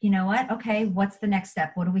of, you know what, okay, what's the next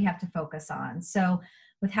step? What do we have to focus on? So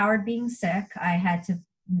with Howard being sick, I had to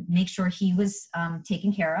make sure he was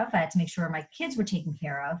taken care of. I had to make sure my kids were taken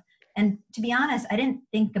care of. And to be honest, I didn't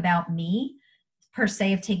think about me per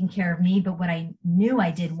se of taking care of me, but what I knew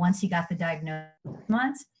I did once he got the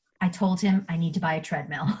diagnosis, I told him I need to buy a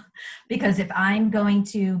treadmill because if I'm going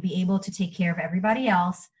to be able to take care of everybody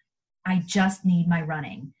else, I just need my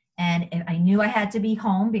running. And I knew I had to be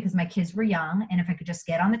home because my kids were young. And if I could just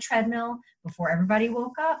get on the treadmill before everybody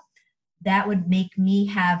woke up, that would make me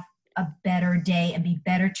have a better day and be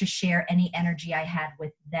better to share any energy I had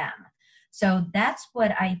with them. So that's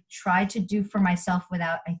what I tried to do for myself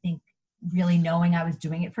without, I think, really knowing I was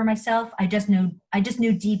doing it for myself. I just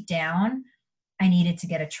knew deep down I needed to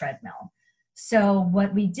get a treadmill. So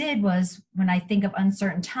what we did was, when I think of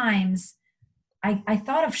uncertain times, I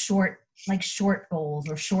thought of short goals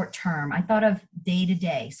or short term. I thought of day to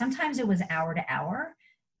day. Sometimes it was hour to hour,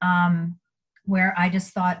 where I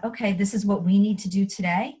just thought, okay, this is what we need to do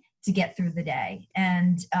today to get through the day.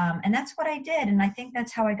 And that's what I did. And I think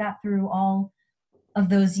that's how I got through all of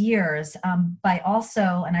those years. By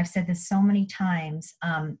also, and I've said this so many times,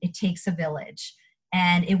 it takes a village.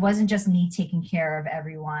 And it wasn't just me taking care of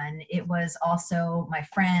everyone. It was also my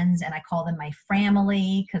friends, and I call them my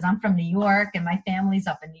family because I'm from New York and my family's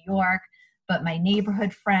up in New York. But my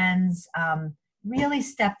neighborhood friends really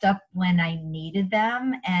stepped up when I needed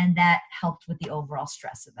them, and that helped with the overall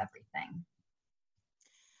stress of everything.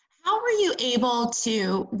 How were you able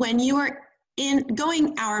to, when you were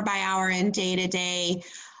going hour by hour and day to day,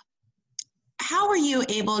 how were you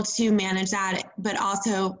able to manage that, but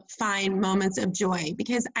also find moments of joy?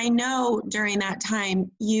 Because I know during that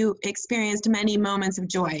time you experienced many moments of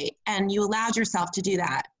joy and you allowed yourself to do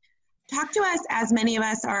that. Talk to us, as many of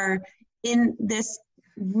us are in this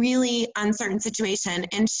really uncertain situation,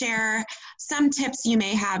 and share some tips you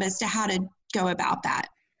may have as to how to go about that.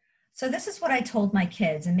 So this is what I told my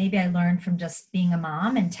kids, and maybe I learned from just being a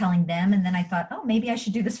mom and telling them, and then I thought, oh, maybe I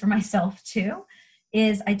should do this for myself too,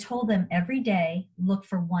 is I told them every day, look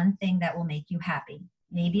for one thing that will make you happy.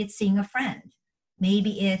 Maybe it's seeing a friend.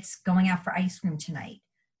 Maybe it's going out for ice cream tonight.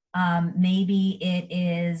 Maybe it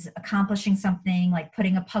is accomplishing something like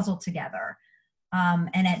putting a puzzle together.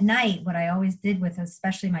 And at night, what I always did with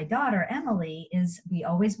especially my daughter, Emily, is we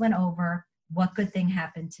always went over what good thing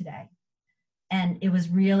happened today. And it was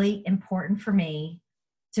really important for me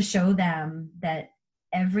to show them that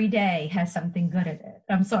every day has something good in it.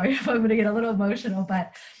 I'm sorry if I'm going to get a little emotional,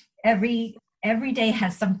 but every day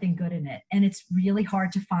has something good in it. And it's really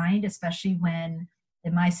hard to find, especially when,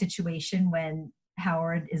 in my situation, when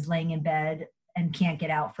Howard is laying in bed and can't get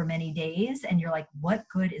out for many days. And you're like, what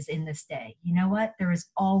good is in this day? You know what? There is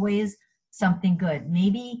always something good.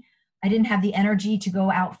 Maybe I didn't have the energy to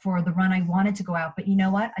go out for the run I wanted to go out, but you know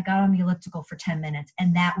what? I got on the elliptical for 10 minutes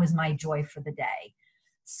and that was my joy for the day.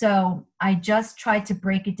 So I just tried to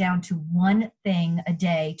break it down to one thing a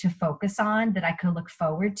day to focus on that I could look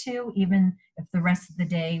forward to, even if the rest of the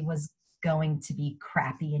day was going to be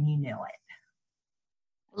crappy and you knew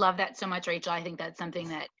it. Love that so much, Rachel. I think that's something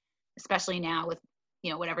that, especially now with,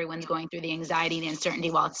 what everyone's going through, the anxiety, the uncertainty,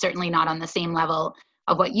 while it's certainly not on the same level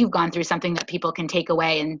of what you've gone through, something that people can take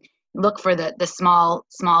away and look for the small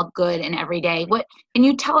good in every day. What can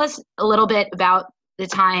you tell us a little bit about the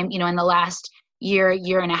time, in the last year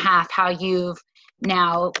and a half, how you've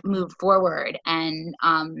now moved forward and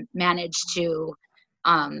managed to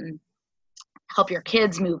help your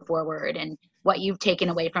kids move forward, and what you've taken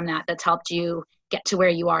away from that that's helped you get to where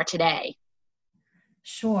you are today?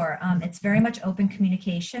 Sure. It's very much open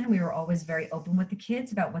communication. We were always very open with the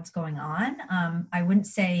kids about what's going on. I wouldn't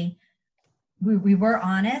say we were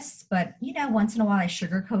honest, but once in a while I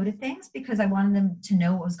sugarcoated things because I wanted them to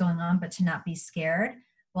know what was going on, but to not be scared.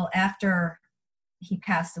 Well, after he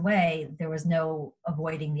passed away, there was no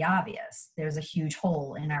avoiding the obvious. There's a huge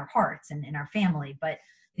hole in our hearts and in our family, but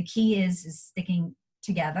the key is sticking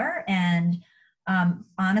together. And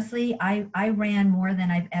honestly, I ran more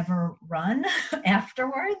than I've ever run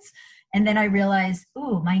afterwards. And then I realized,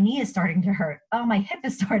 ooh, my knee is starting to hurt. Oh, my hip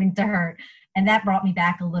is starting to hurt. And that brought me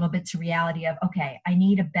back a little bit to reality of, okay, I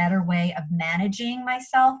need a better way of managing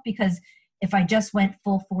myself, because if I just went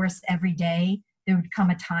full force every day, there would come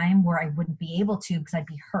a time where I wouldn't be able to because I'd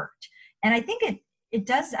be hurt. And I think it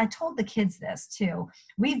does. I told the kids this too.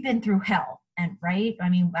 We've been through hell. and right, I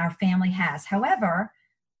mean, our family has. However,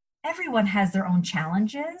 everyone has their own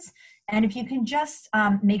challenges. And if you can just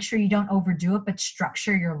make sure you don't overdo it, but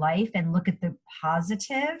structure your life and look at the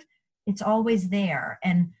positive, it's always there.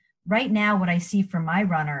 And right now, what I see from my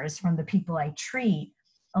runners, from the people I treat,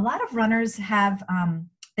 a lot of runners have,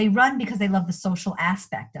 they run because they love the social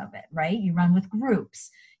aspect of it, right? You run with groups.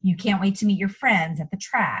 You can't wait to meet your friends at the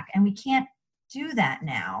track. And we can't do that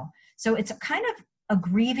now. So it's a kind of a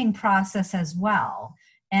grieving process as well.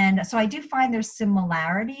 And so I do find there's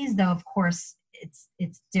similarities, though, of course,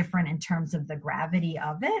 it's different in terms of the gravity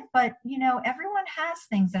of it. But, you know, everyone has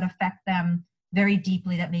things that affect them very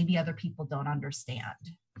deeply that maybe other people don't understand.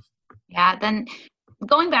 Yeah, then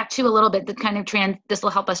going back to a little bit, the kind of this will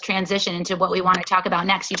help us transition into what we want to talk about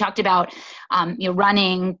next. You talked about,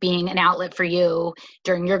 running being an outlet for you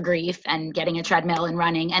during your grief and getting a treadmill and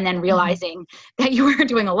running, and then realizing that you were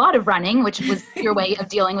doing a lot of running, which was your way of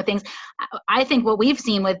dealing with things. I think what we've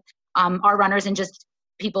seen with our runners and just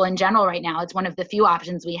people in general right now, it's one of the few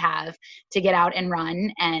options we have to get out and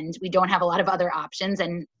run, and we don't have a lot of other options,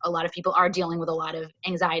 and a lot of people are dealing with a lot of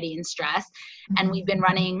anxiety and stress, and we've been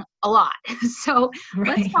running a lot. So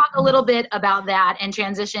let's talk a little bit about that and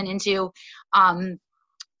transition into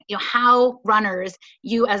how runners,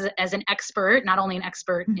 you as an expert, not only an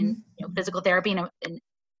expert in physical therapy and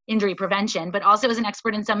injury prevention, but also as an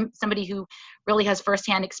expert in somebody who really has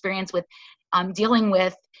firsthand experience with dealing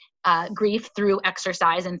with grief through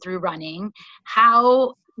exercise and through running,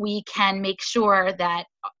 how we can make sure that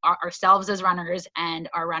ourselves as runners and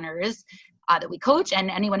our runners that we coach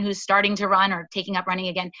and anyone who's starting to run or taking up running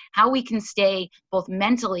again, how we can stay both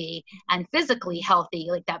mentally and physically healthy,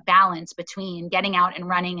 like that balance between getting out and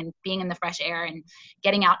running and being in the fresh air and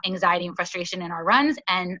getting out anxiety and frustration in our runs,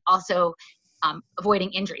 and also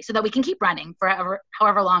avoiding injury so that we can keep running forever,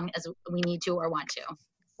 however long as we need to or want to.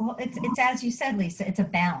 Well, it's as you said, Lisa, it's a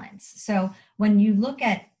balance. So when you look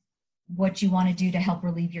at what you want to do to help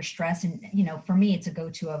relieve your stress, and, for me, it's a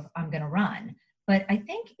go-to of I'm going to run. But I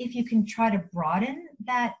think if you can try to broaden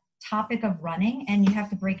that topic of running, and you have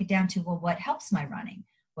to break it down to, well, what helps my running?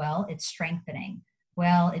 Well, it's strengthening.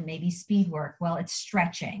 Well, it may be speed work. Well, it's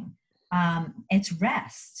stretching. It's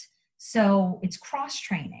rest. So it's cross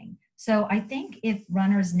training. So I think if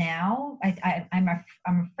runners now,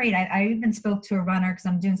 I'm afraid, I even spoke to a runner because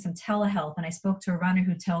I'm doing some telehealth, and I spoke to a runner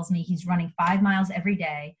who tells me he's running 5 miles every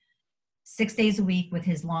day, 6 days a week with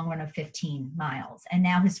his long run of 15 miles. And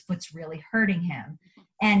now his foot's really hurting him.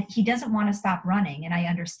 And he doesn't want to stop running. And I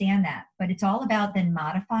understand that. But it's all about then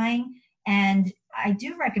modifying. And I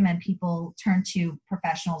do recommend people turn to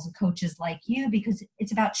professionals and coaches like you, because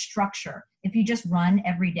it's about structure. If you just run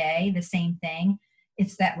every day the same thing,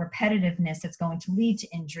 it's that repetitiveness that's going to lead to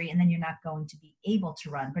injury, and then you're not going to be able to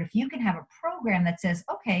run. But if you can have a program that says,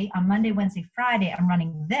 okay, on Monday, Wednesday, Friday, I'm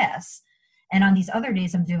running this, and on these other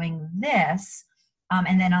days, I'm doing this,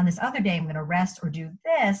 and then on this other day, I'm going to rest or do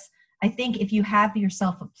this, I think if you have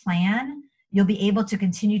yourself a plan, you'll be able to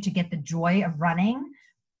continue to get the joy of running,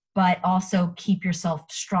 but also keep yourself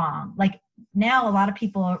strong. Like now, a lot of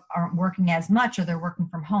people aren't working as much, or they're working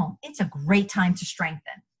from home. It's a great time to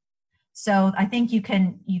strengthen. So I think you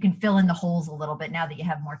can fill in the holes a little bit now that you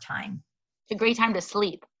have more time. It's a great time to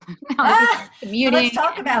sleep. Let's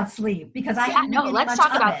talk about sleep, because let's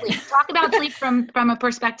talk about sleep. Talk about sleep from a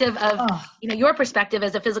perspective of your perspective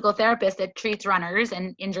as a physical therapist that treats runners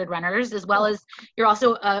and injured runners, as well as you're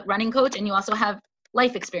also a running coach and you also have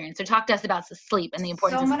life experience. So talk to us about sleep and the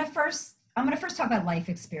importance. So I'm going to first talk about life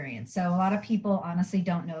experience. So a lot of people honestly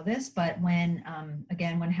don't know this, but when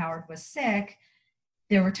Howard was sick,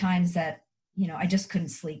 there were times that, I just couldn't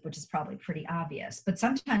sleep, which is probably pretty obvious. But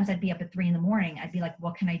sometimes I'd be up at 3 a.m. I'd be like,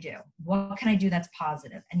 what can I do? What can I do that's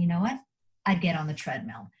positive? And you know what? I'd get on the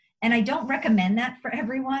treadmill. And I don't recommend that for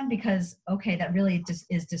everyone because, okay, that really just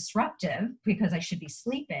is disruptive because I should be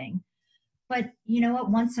sleeping. But you know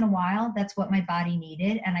what? Once in a while, that's what my body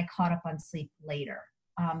needed. And I caught up on sleep later.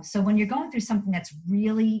 So when you're going through something that's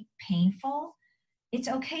really painful, it's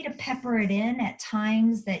okay to pepper it in at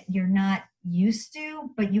times that you're not used to,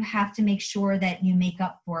 but you have to make sure that you make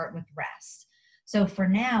up for it with rest. So for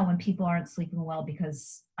now, when people aren't sleeping well,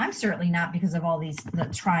 because I'm certainly not, because of all the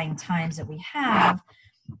trying times that we have,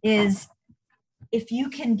 is if you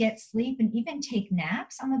can get sleep and even take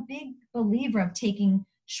naps. I'm a big believer of taking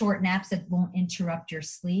short naps that won't interrupt your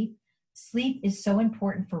sleep. Sleep is so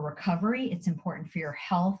important for recovery. It's important for your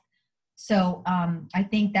health. So I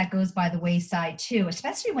think that goes by the wayside too,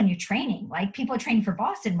 especially when you're training. Like people are training for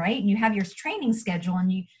Boston, right? And you have your training schedule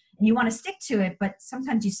and you want to stick to it, but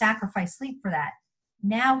sometimes you sacrifice sleep for that.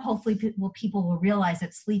 now hopefully people will realize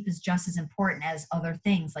that sleep is just as important as other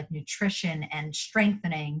things like nutrition and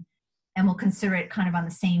strengthening, and will consider it kind of on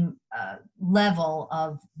the same level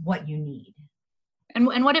of what you need.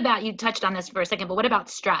 And what about, you touched on this for a second, but what about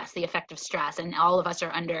stress, the effect of stress? And all of us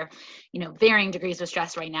are under, varying degrees of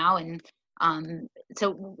stress right now. And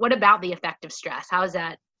so what about the effect of stress? How does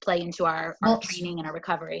that play into our training and our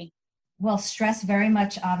recovery? Well, stress very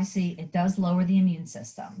much, obviously, it does lower the immune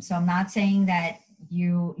system. So I'm not saying that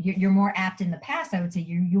you're more apt in the past. I would say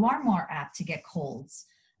you are more apt to get colds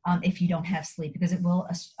if you don't have sleep, because it will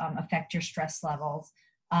affect your stress levels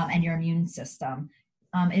and your immune system.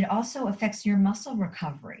 It also affects your muscle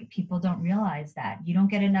recovery. People don't realize that. You don't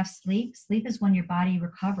get enough sleep. Sleep is when your body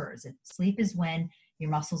recovers. Sleep is when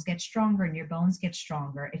your muscles get stronger and your bones get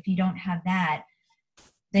stronger. If you don't have that,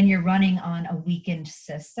 then you're running on a weakened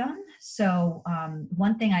system. So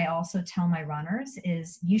one thing I also tell my runners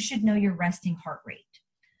is you should know your resting heart rate.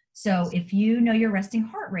 So if you know your resting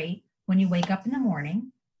heart rate, when you wake up in the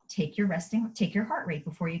morning, take your heart rate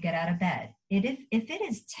before you get out of bed. If it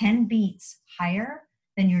is 10 beats higher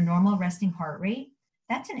than your normal resting heart rate,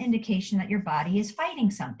 that's an indication that your body is fighting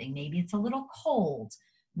something. Maybe it's a little cold.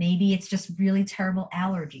 Maybe it's just really terrible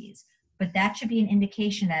allergies. But that should be an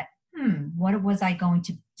indication that, what was I going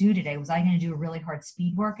to do today? Was I going to do a really hard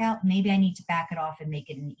speed workout? Maybe I need to back it off and make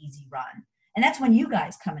it an easy run. And that's when you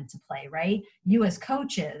guys come into play, right? You as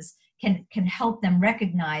coaches can help them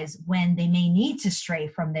recognize when they may need to stray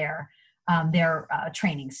from their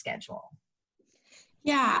training schedule.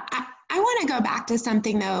 Yeah, I want to go back to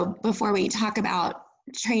something though before we talk about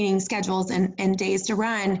training schedules and days to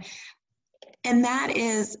run, and that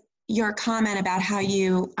is your comment about how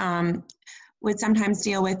you would sometimes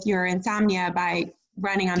deal with your insomnia by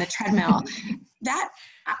running on the treadmill.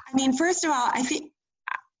 First of all, I think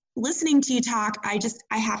listening to you talk, I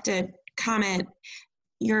have to comment,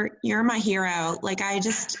 you're my hero. Like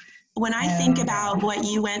when I think about what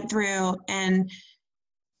you went through and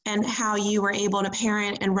how you were able to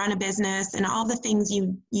parent and run a business and all the things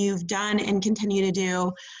you've done and continue to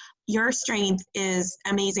do, your strength is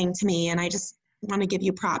amazing to me. And I just want to give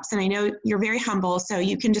you props. And I know you're very humble, so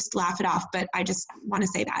you can just laugh it off, but I just want to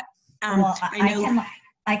say that.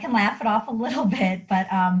 I can laugh it off a little bit, but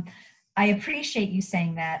I appreciate you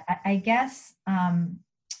saying that. I guess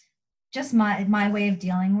just my way of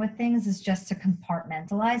dealing with things is just to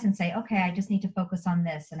compartmentalize and say, okay, I just need to focus on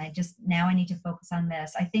this. And now I need to focus on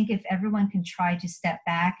this. I think if everyone can try to step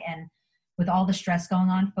back and with all the stress going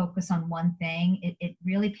on, focus on one thing, it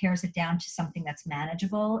really pares it down to something that's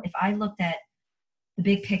manageable. If I looked at the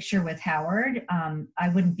big picture with Howard, I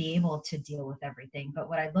wouldn't be able to deal with everything. But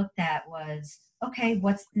what I looked at was, okay,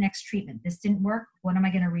 what's the next treatment? This didn't work. What am I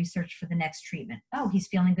going to research for the next treatment? Oh, he's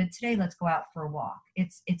feeling good today. Let's go out for a walk.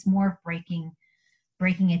 It's more breaking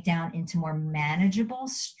it down into more manageable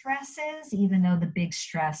stresses, even though the big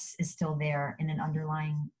stress is still there in an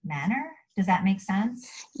underlying manner. Does that make sense?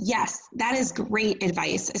 Yes, that is great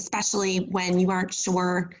advice, especially when you aren't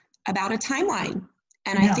sure about a timeline.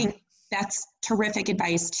 And I think that's terrific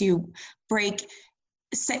advice to break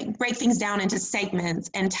things down into segments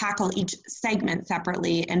and tackle each segment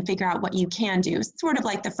separately and figure out what you can do. Sort of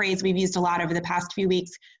like the phrase we've used a lot over the past few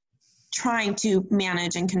weeks, trying to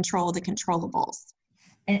manage and control the controllables.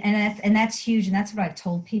 And that's huge. And that's what I've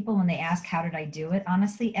told people when they ask, how did I do it?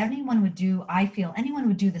 Honestly, anyone would do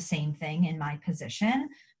the same thing in my position,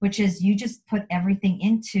 which is you just put everything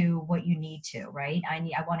into what you need to, right?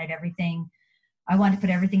 I wanted to put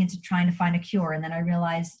everything into trying to find a cure. And then I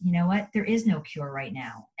realized, you know what, there is no cure right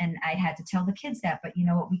now. And I had to tell the kids that, but you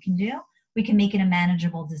know what we can do? We can make it a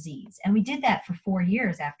manageable disease. And we did that for 4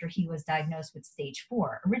 years after he was diagnosed with stage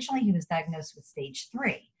 4. Originally, he was diagnosed with stage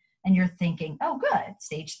 3. And you're thinking, oh, good,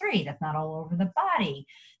 stage 3, that's not all over the body.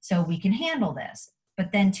 So we can handle this.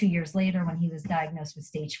 But then 2 years later, when he was diagnosed with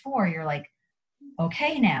stage 4, you're like,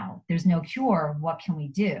 okay, now there's no cure. What can we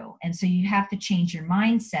do? And so you have to change your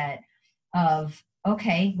mindset of,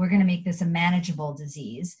 okay, we're going to make this a manageable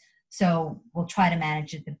disease. So we'll try to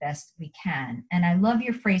manage it the best we can. And I love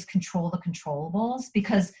your phrase, control the controllables,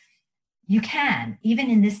 because you can,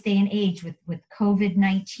 even in this day and age with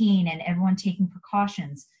COVID-19 and everyone taking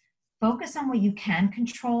precautions, focus on what you can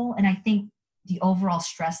control. And I think the overall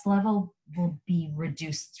stress level will be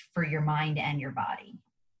reduced for your mind and your body.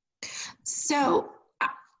 So I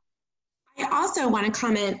also want to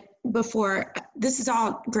comment before, this is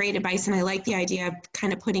all great advice, and I like the idea of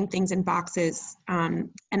kind of putting things in boxes. And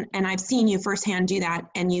I've seen you firsthand do that,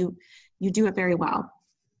 and you do it very well.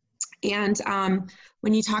 And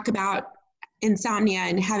when you talk about insomnia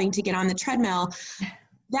and having to get on the treadmill,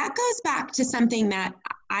 that goes back to something that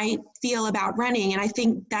I feel about running. And I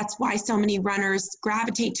think that's why so many runners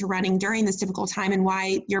gravitate to running during this difficult time, and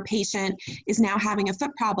why your patient is now having a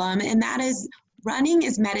foot problem. And that is, running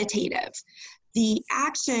is meditative. The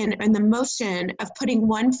action and the motion of putting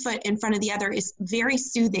one foot in front of the other is very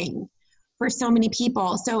soothing for so many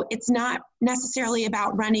people. So it's not necessarily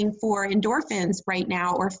about running for endorphins right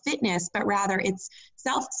now or fitness, but rather it's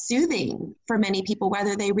self-soothing for many people,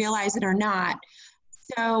 whether they realize it or not.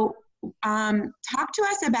 So talk to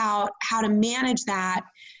us about how to manage that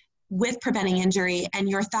with preventing injury, and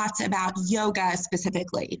your thoughts about yoga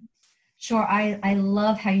specifically. Sure. I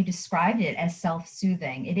love how you described it as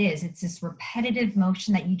self-soothing. It is. It's this repetitive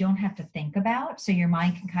motion that you don't have to think about, so your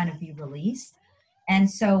mind can kind of be released. And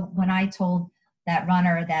so when I told that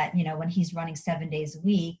runner that, you know, when he's running 7 days a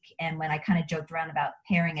week, and when I kind of joked around about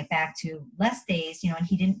paring it back to less days, you know, and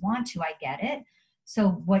he didn't want to, I get it. So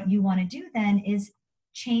what you want to do then is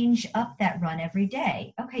change up that run every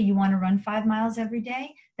day. Okay, you want to run 5 miles every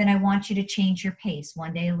day? Then I want you to change your pace.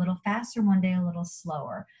 One day a little faster, one day a little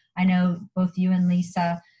slower. I know both you and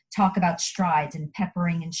Lisa talk about strides and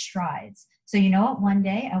peppering in strides. So you know what, one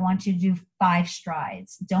day I want you to do 5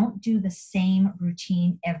 strides. Don't do the same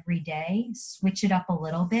routine every day. Switch it up a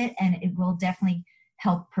little bit, and it will definitely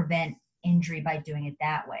help prevent injury by doing it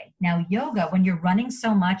that way. Now, yoga, when you're running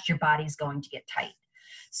so much, your body's going to get tight.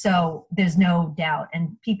 So there's no doubt.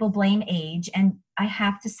 And people blame age. And I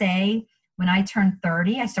have to say, when I turned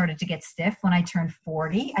 30, I started to get stiff. When I turned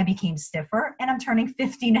 40, I became stiffer. And I'm turning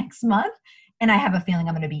 50 next month, and I have a feeling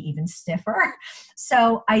I'm going to be even stiffer.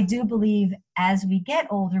 So I do believe as we get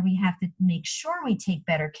older, we have to make sure we take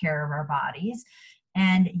better care of our bodies.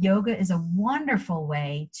 And yoga is a wonderful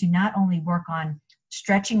way to not only work on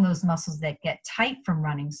stretching those muscles that get tight from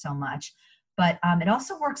running so much, but it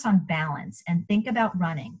also works on balance. And think about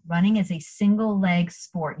running. Running is a single leg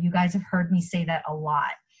sport. You guys have heard me say that a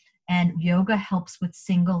lot. And yoga helps with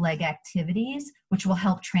single leg activities, which will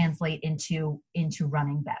help translate into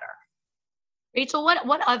running better. Rachel,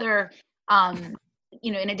 what other,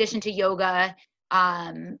 in addition to yoga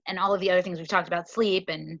and all of the other things we've talked about, sleep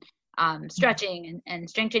and stretching and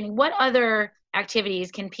strength training, what other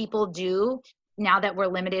activities can people do now that we're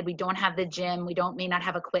limited? We don't have the gym, may not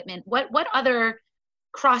have equipment. What other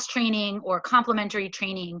cross training or complementary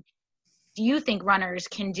training do you think runners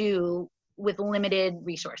can do with limited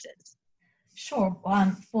resources? Sure.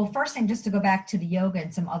 Well, first thing, just to go back to the yoga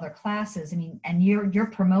and some other classes, I mean, and you're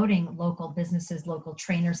promoting local businesses, local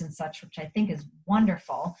trainers and such, which I think is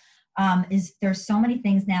wonderful. Is there's so many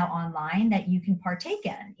things now online that you can partake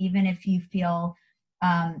in, even if you feel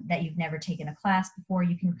that you've never taken a class before,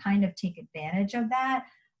 you can kind of take advantage of that.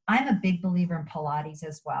 I'm a big believer in Pilates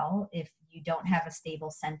as well. If you don't have a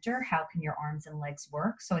stable center, how can your arms and legs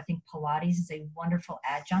work? So I think Pilates is a wonderful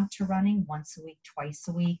adjunct to running once a week, twice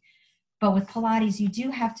a week. But with Pilates, you do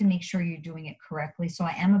have to make sure you're doing it correctly. So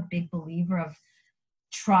I am a big believer of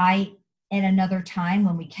try at another time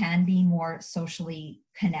when we can be more socially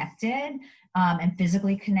connected and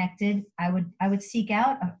physically connected. I would seek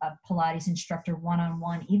out a Pilates instructor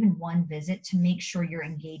one-on-one, even one visit, to make sure you're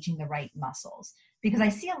engaging the right muscles. Because I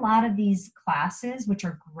see a lot of these classes, which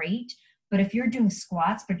are great, but if you're doing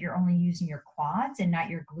squats, but you're only using your quads and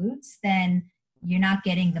not your glutes, then you're not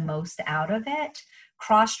getting the most out of it.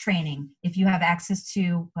 Cross training, if you have access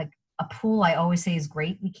to like a pool, I always say is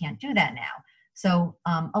great. We can't do that now. So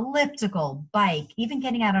elliptical, bike, even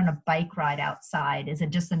getting out on a bike ride outside is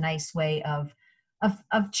just a nice way of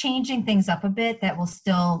changing things up a bit that will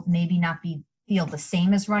still maybe not feel the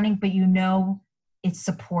same as running, but you know it's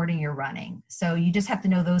supporting your running. So you just have to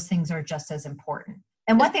know those things are just as important.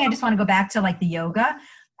 And one thing I just want to go back to, like the yoga,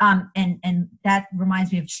 and that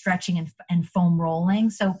reminds me of stretching and foam rolling.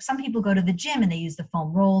 So some people go to the gym and they use the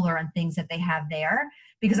foam roller and things that they have there,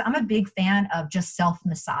 because I'm a big fan of just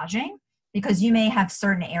self-massaging, because you may have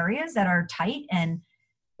certain areas that are tight, and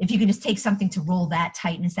if you can just take something to roll that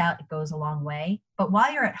tightness out, it goes a long way. But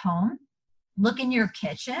while you're at home, look in your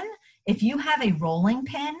kitchen. If you have a rolling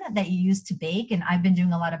pin that you use to bake, and I've been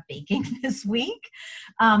doing a lot of baking this week,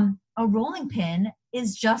 a rolling pin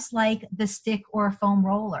is just like the stick or a foam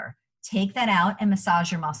roller. Take that out and massage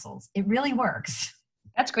your muscles. It really works.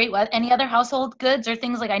 That's great. What, any other household goods or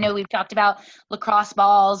things? Like, I know we've talked about lacrosse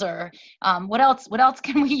balls, or what else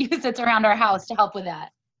can we use that's around our house to help with that?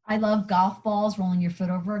 I love golf balls, rolling your foot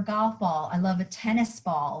over a golf ball. I love a tennis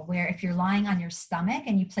ball, where if you're lying on your stomach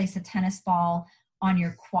and you place a tennis ball on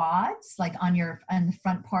your quads, like on the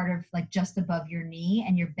front part of, like, just above your knee,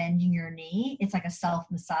 and you're bending your knee, it's like a self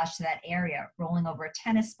massage to that area. Rolling over a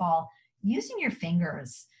tennis ball, using your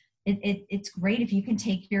fingers it's great if you can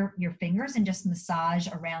take your fingers and just massage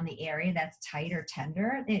around the area that's tight or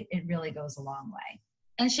tender. It really goes a long way.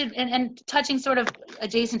 And touching sort of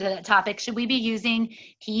adjacent to that topic, should we be using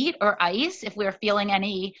heat or ice if we're feeling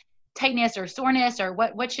any tightness or soreness, or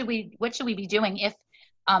what should we be doing if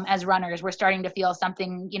as runners we're starting to feel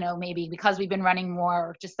something, maybe because we've been running more,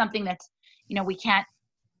 or just something that's, we can't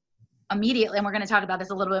immediately, and we're going to talk about this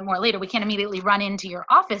a little bit more later, we can't immediately run into your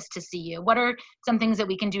office to see you. What are some things that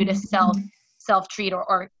we can do to self-treat,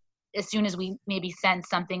 or as soon as we maybe sense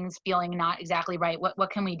something's feeling not exactly right,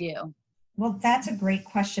 what can we do? Well, that's a great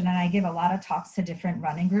question. And I give a lot of talks to different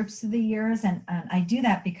running groups through the years. And I do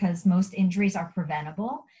that because most injuries are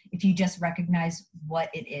preventable if you just recognize what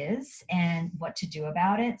it is and what to do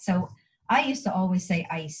about it. So I used to always say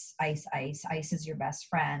ice, ice, ice. Ice is your best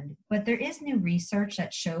friend. But there is new research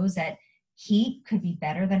that shows that heat could be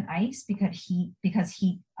better than ice because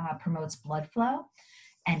heat promotes blood flow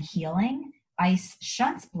and healing. Ice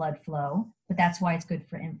shunts blood flow, but that's why it's good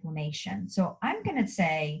for inflammation. So I'm going to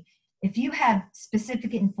say, if you have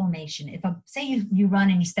specific inflammation, say you run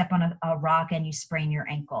and you step on a rock and you sprain your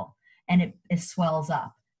ankle and it swells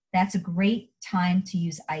up, that's a great time to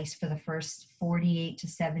use ice for the first 48 to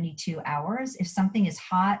 72 hours. If something is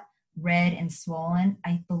hot, red, and swollen,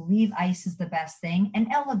 I believe ice is the best thing,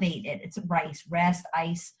 and elevate it. It's rest,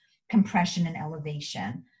 ice, compression, and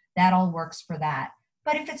elevation. That all works for that.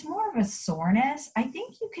 But if it's more of a soreness, I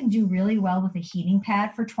think you can do really well with a heating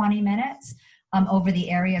pad for 20 minutes. Over the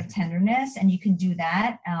area of tenderness, and you can do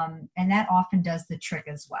that, and that often does the trick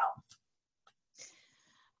as well.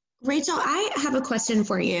 Rachel, I have a question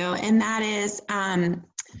for you, and that is,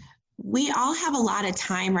 we all have a lot of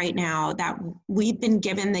time right now that we've been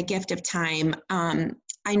given the gift of time.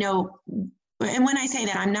 I know, and when I say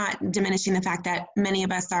that, I'm not diminishing the fact that many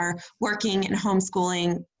of us are working and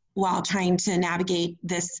homeschooling while trying to navigate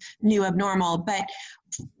this new abnormal, but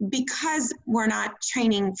because we're not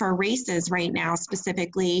training for races right now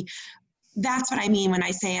specifically, that's what I mean when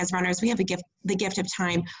I say as runners, we have the gift of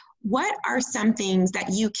time. What are some things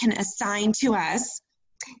that you can assign to us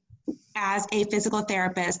as a physical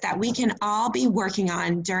therapist that we can all be working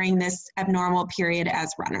on during this abnormal period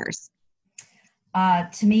as runners?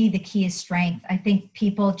 To me, the key is strength. I think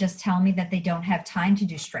people just tell me that they don't have time to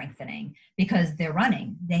do strengthening because they're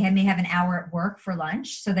running. They may have an hour at work for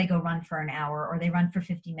lunch, so they go run for an hour, or they run for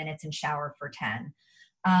 50 minutes and shower for 10.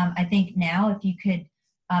 I think now if you could,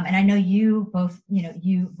 and I know you both,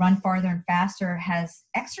 you Run Farther and Faster has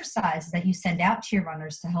exercises that you send out to your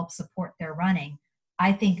runners to help support their running.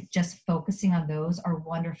 I think just focusing on those are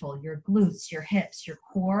wonderful. Your glutes, your hips, your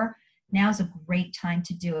core, now is a great time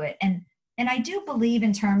to do it. And I do believe,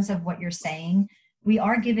 in terms of what you're saying, we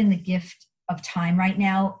are given the gift of time right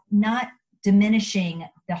now, not diminishing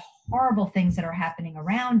the horrible things that are happening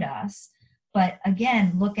around us. But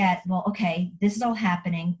again, look at, well, okay, this is all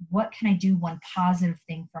happening. What can I do one positive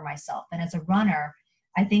thing for myself? And as a runner,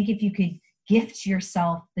 I think if you could gift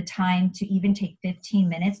yourself the time to even take 15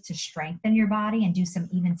 minutes to strengthen your body and do some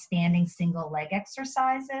even standing single leg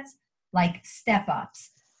exercises, like step ups,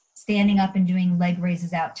 standing up and doing leg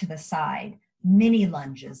raises out to the side, mini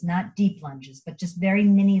lunges, not deep lunges, but just very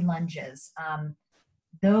mini lunges.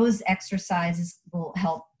 Those exercises will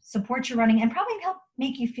help support your running and probably help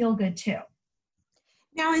make you feel good too.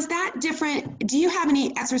 Now, is that different? Do you have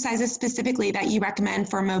any exercises specifically that you recommend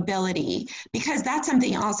for mobility? Because that's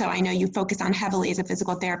something also I know you focus on heavily as a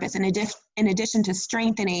physical therapist, in addition to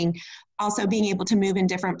strengthening, also being able to move in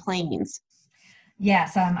different planes.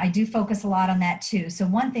 Yes, I do focus a lot on that too. So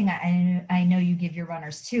one thing I know you give your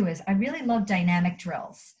runners too is I really love dynamic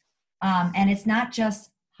drills. And it's not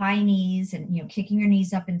just high knees and kicking your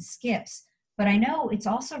knees up in skips, but I know it's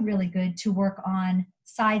also really good to work on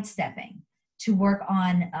sidestepping, to work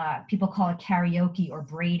on, people call it karaoke or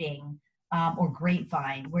braiding, or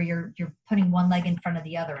grapevine, where you're putting one leg in front of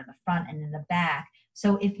the other, in the front and in the back.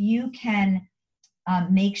 So if you can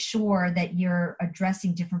make sure that you're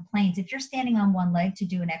addressing different planes. If you're standing on one leg to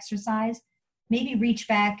do an exercise, maybe reach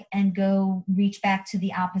back to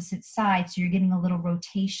the opposite side so you're getting a little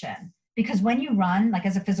rotation. Because when you run, like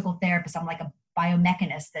as a physical therapist, I'm like a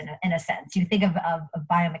biomechanist in a sense. You think of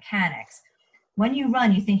biomechanics. When you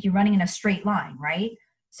run, you think you're running in a straight line, right?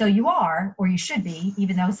 So you are, or you should be,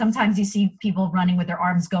 even though sometimes you see people running with their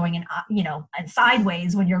arms going and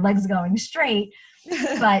sideways when your leg's going straight.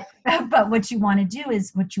 But what you want to do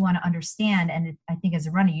is what you want to understand. And I think as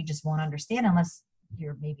a runner, you just won't understand unless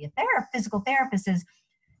you're maybe a physical therapist, is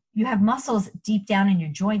you have muscles deep down in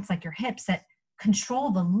your joints, like your hips, that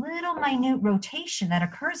control the little minute rotation that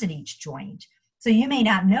occurs at each joint. So you may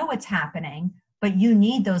not know what's happening, but you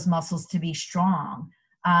need those muscles to be strong.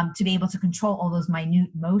 to be able to control all those minute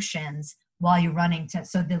motions while you're running,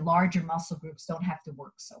 so the larger muscle groups don't have to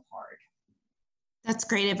work so hard. That's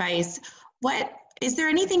great advice. Is there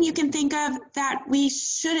anything you can think of that we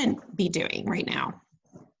shouldn't be doing right now?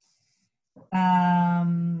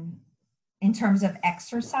 In terms of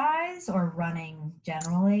exercise or running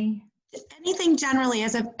generally? Anything generally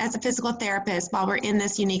as a physical therapist while we're in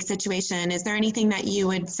this unique situation, is there anything that you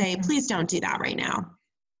would say, please don't do that right now?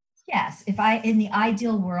 Yes. In the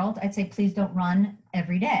ideal world, I'd say, please don't run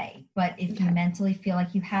every day. But if you mentally feel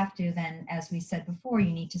like you have to, then as we said before,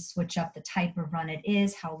 you need to switch up the type of run it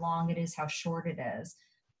is, how long it is, how short it is.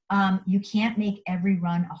 You can't make every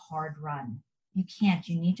run a hard run. You can't.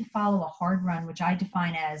 You need to follow a hard run, which I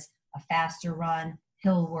define as a faster run,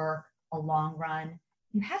 hill work, a long run.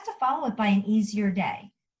 You have to follow it by an easier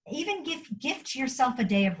day. Even gift yourself a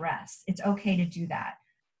day of rest. It's okay to do that.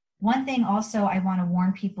 One thing also I want to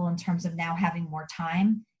warn people in terms of now having more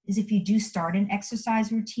time is if you do start an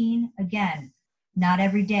exercise routine, again, not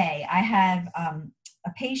every day. I have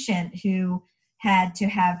a patient who had to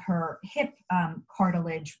have her hip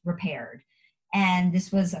cartilage repaired. And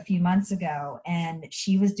this was a few months ago, and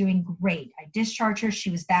she was doing great. I discharged her. She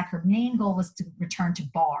was back. Her main goal was to return to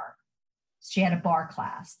bar. She had a bar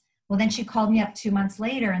class. Well, then she called me up 2 months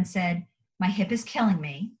later and said, my hip is killing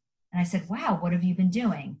me. And I said, wow, what have you been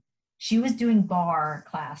doing? She was doing bar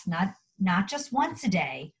class, not just once a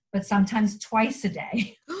day, but sometimes twice a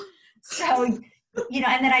day. So, and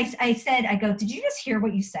then I said, I go, did you just hear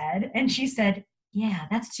what you said? And she said, yeah,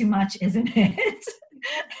 that's too much, isn't it?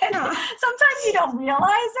 And sometimes you don't realize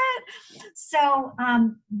it. So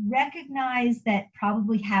recognize that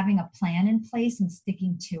probably having a plan in place and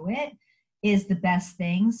sticking to it is the best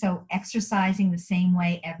thing. So exercising the same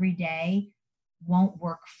way every day won't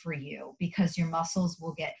work for you because your muscles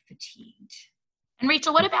will get fatigued. And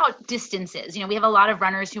Rachel, what about distances? We have a lot of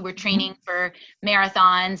runners who were training for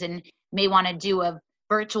marathons and may want to do a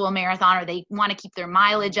virtual marathon, or they want to keep their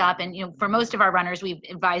mileage up. And, for most of our runners, we've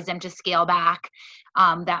advised them to scale back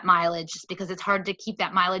that mileage just because it's hard to keep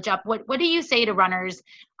that mileage up. What do you say to runners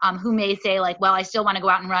who may say like, well, I still want to go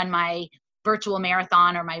out and run my virtual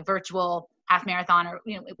marathon or my virtual half marathon, or,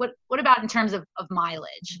 what about in terms of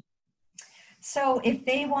mileage? So if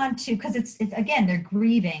they want to, because it's again, they're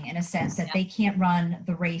grieving in a sense that they can't run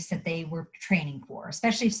the race that they were training for,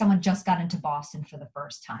 especially if someone just got into Boston for the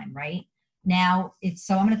first time, right? Now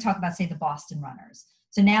so I'm going to talk about, say, the Boston runners.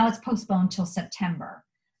 So now it's postponed till September.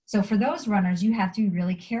 So for those runners, you have to be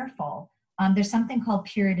really careful. There's something called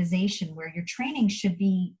periodization where your training should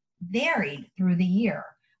be varied through the year,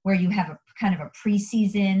 where you have a kind of a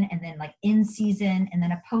preseason and then like in season and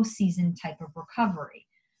then a postseason type of recovery.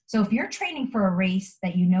 So if you're training for a race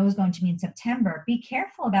that you know is going to be in September, be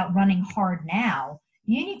careful about running hard now.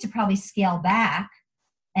 You need to probably scale back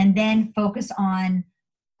and then focus on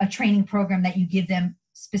a training program that you give them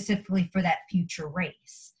specifically for that future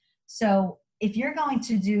race. So if you're going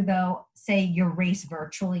to do, though, say your race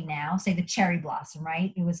virtually now, say the Cherry Blossom,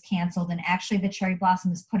 right? It was canceled, and actually the Cherry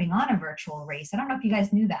Blossom is putting on a virtual race. I don't know if you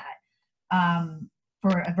guys knew that,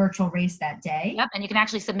 for a virtual race that day. Yep, and you can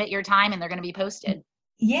actually submit your time and they're going to be posted.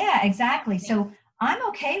 Yeah, exactly. So I'm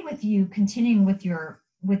okay with you continuing with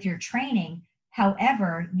your training.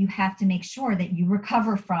 However, you have to make sure that you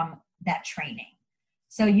recover from that training.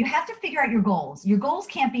 So you have to figure out your goals. Your goals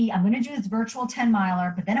can't be, I'm going to do this virtual 10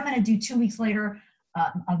 miler, but then I'm going to do 2 weeks later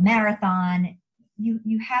a marathon.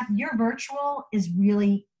 You have, your virtual is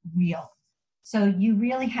really real. So you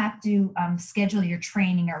really have to schedule your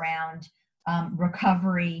training around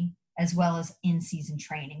recovery as well as in-season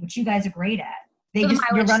training, which you guys are great at.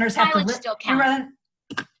 Your runners have to still counts.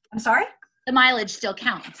 I'm sorry? The mileage still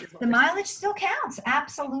counts. The mileage still counts.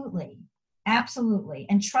 Absolutely. Absolutely.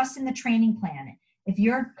 And trust in the training plan. If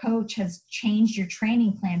your coach has changed your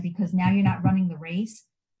training plan because now you're not running the race,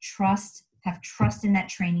 have trust in that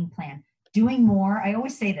training plan. Doing more, I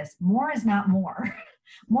always say this, more is not more.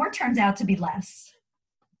 More turns out to be less.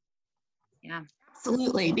 Yeah.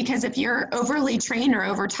 Absolutely. Because if you're overly trained or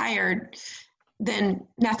overtired, then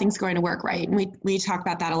nothing's going to work right. And we talk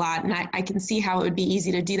about that a lot. And I can see how it would be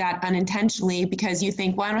easy to do that unintentionally because you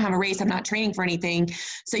think, well, I don't have a race. I'm not training for anything.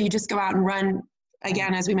 So you just go out and run,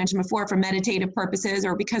 again, as we mentioned before, for meditative purposes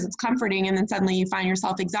or because it's comforting. And then suddenly you find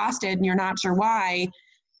yourself exhausted and you're not sure why.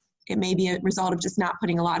 It may be a result of just not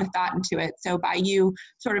putting a lot of thought into it. So by you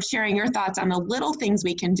sort of sharing your thoughts on the little things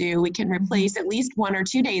we can do, we can replace at least 1 or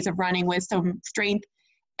 2 days of running with some strength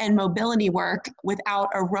and mobility work without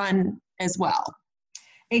a run as well.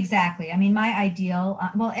 Exactly. I mean, my ideal,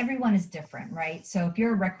 well, everyone is different, right? So if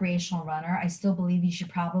you're a recreational runner, I still believe you should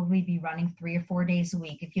probably be running 3 or 4 days a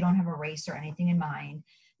week. If you don't have a race or anything in mind,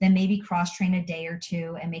 then maybe cross train a day or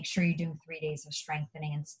two and make sure you're doing 3 days of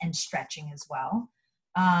strengthening and stretching as well.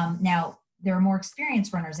 Now, there are more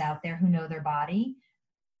experienced runners out there who know their body,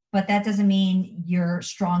 but that doesn't mean you're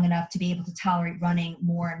strong enough to be able to tolerate running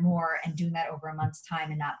more and more and doing that over a month's time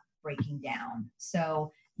and not breaking down.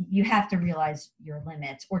 So you have to realize your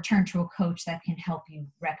limits or turn to a coach that can help you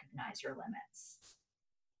recognize your limits.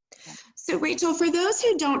 So Rachel, for those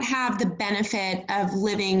who don't have the benefit of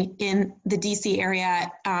living in the DC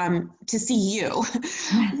area to see you,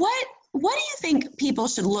 what do you think people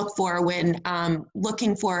should look for when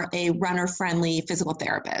looking for a runner-friendly physical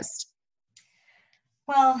therapist?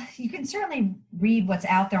 Well, you can certainly read what's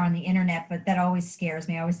out there on the internet, but that always scares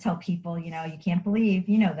me. I always tell people, you can't believe,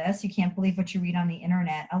 this, you can't believe what you read on the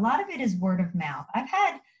internet. A lot of it is word of mouth.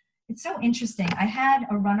 It's so interesting. I had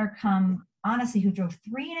a runner come, honestly, who drove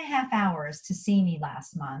 3.5 hours to see me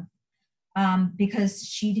last month because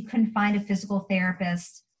she couldn't find a physical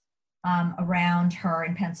therapist around her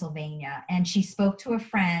in Pennsylvania. And she spoke to a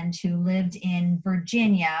friend who lived in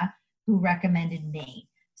Virginia who recommended me.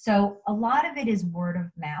 So a lot of it is word of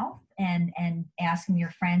mouth and asking your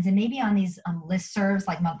friends, and maybe on these listservs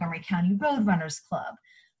like Montgomery County Road Runners Club.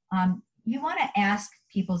 You want to ask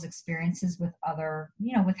people's experiences with other,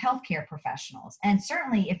 with healthcare professionals. And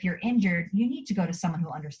certainly if you're injured, you need to go to someone who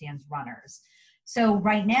understands runners. So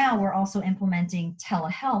right now we're also implementing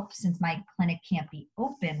telehealth since my clinic can't be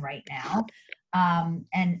open right now.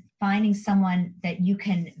 And finding someone that you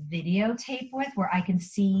can videotape with where I can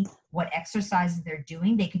see what exercises they're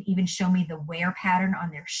doing. They can even show me the wear pattern on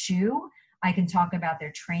their shoe. I can talk about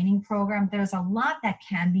their training program. There's a lot that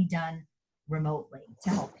can be done remotely to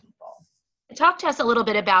help people. Talk to us a little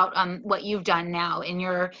bit about what you've done now in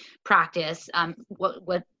your practice,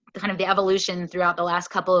 what kind of the evolution throughout the last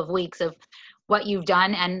couple of weeks of what you've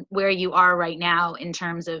done and where you are right now in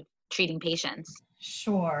terms of treating patients.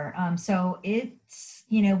 Sure. So it's,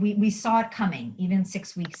 we saw it coming even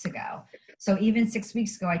 6 weeks ago. So even 6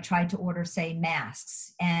 weeks ago, I tried to order, say,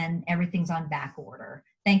 masks, and everything's on back order.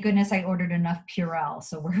 Thank goodness I ordered enough Purell,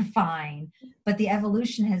 so we're fine. But the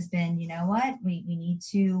evolution has been, you know what? We need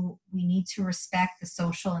to respect the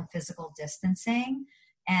social and physical distancing.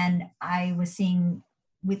 And I was seeing,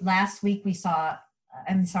 last week we saw,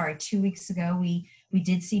 2 weeks ago, we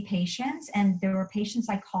did see patients, and there were patients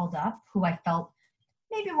I called up who I felt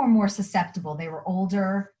maybe were more susceptible. They were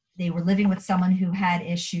older. They were living with someone who had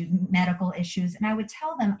medical issues. And I would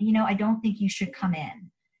tell them, I don't think you should come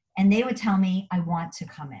in. And they would tell me, I want to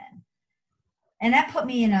come in. And that put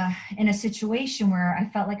me in a situation where I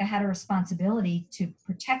felt like I had a responsibility to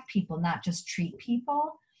protect people, not just treat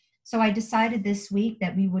people. So I decided this week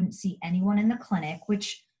that we wouldn't see anyone in the clinic,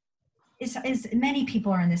 which is many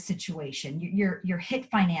people are in this situation. You're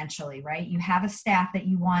hit financially, right? You have a staff that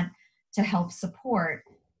you want to help support,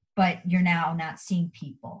 but you're now not seeing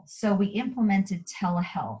people. So we implemented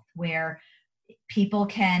telehealth where people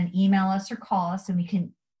can email us or call us and we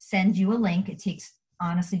can send you a link. It takes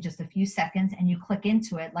honestly just a few seconds and you click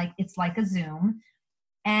into it it's like a Zoom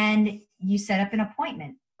and you set up an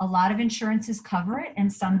appointment. A lot of insurances cover it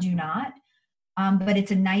and some do not, but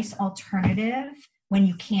it's a nice alternative when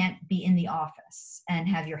you can't be in the office and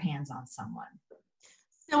have your hands on someone.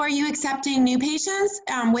 So are you accepting new patients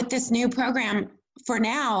with this new program? For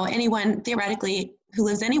now, anyone theoretically who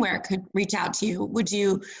lives anywhere could reach out to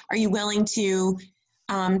you. Are you willing to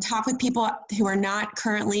talk with people who are not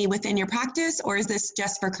currently within your practice, or is this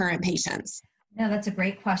just for current patients? No, that's a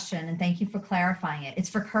great question, and thank you for clarifying it. It's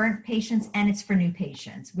for current patients and it's for new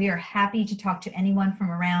patients. We are happy to talk to anyone from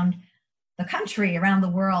around the country, around the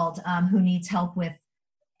world, who needs help with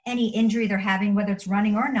any injury they're having, whether it's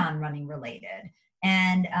running or non-running related.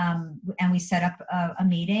 And we set up a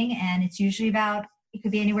meeting, and it's usually it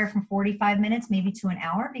could be anywhere from 45 minutes, maybe to an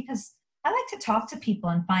hour, because I like to talk to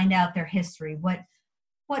people and find out their history, what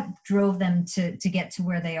drove them to get to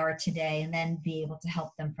where they are today, and then be able to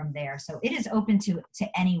help them from there. So it is open to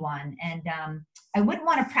anyone. And I wouldn't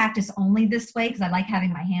want to practice only this way because I like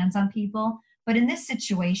having my hands on people. But in this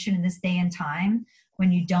situation, in this day and time,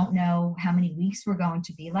 when you don't know how many weeks we're going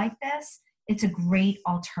to be like this, it's a great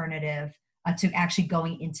alternative to actually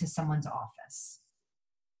going into someone's office.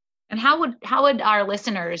 And how would our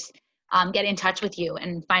listeners get in touch with you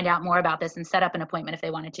and find out more about this and set up an appointment if they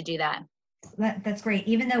wanted to do that? That's great.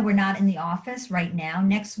 Even though we're not in the office right now,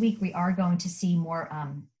 next week we are going to see more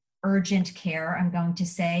urgent care. I'm going to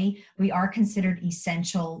say we are considered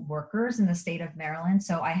essential workers in the state of Maryland.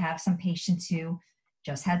 So I have some patients who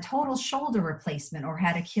just had total shoulder replacement or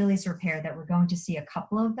had Achilles repair, that we're going to see a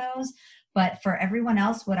couple of those. But for everyone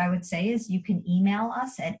else, what I would say is you can email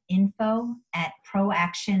us at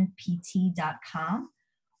info@proactionpt.com,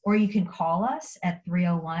 or you can call us at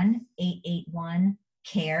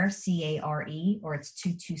 301-881-CARE, C-A-R-E, or it's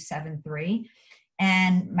 2273.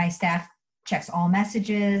 And my staff checks all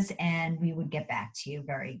messages, and we would get back to you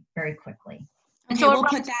very, very quickly. Okay, so we'll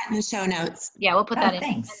put that in the show notes. Yeah, we'll put that in.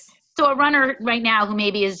 Thanks. So a runner right now who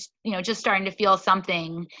maybe is, just starting to feel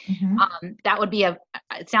something, that would be it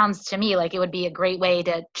sounds to me like it would be a great way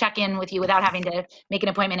to check in with you without having to make an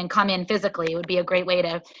appointment and come in physically. It would be a great way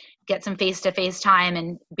to get some face-to-face time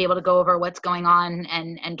and be able to go over what's going on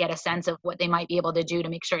and get a sense of what they might be able to do to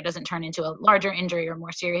make sure it doesn't turn into a larger injury or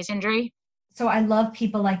more serious injury. So I love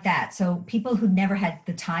people like that. So people who never had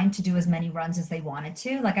the time to do as many runs as they wanted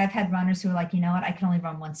to. Like I've had runners who are like, you know what, I can only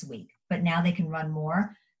run once a week, but now they can run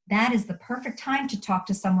more. That is the perfect time to talk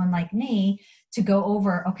to someone like me to go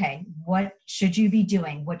over, okay, what should you be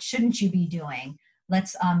doing? What shouldn't you be doing?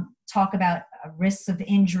 Let's talk about risks of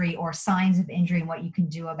injury or signs of injury and what you can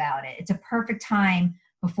do about it. It's a perfect time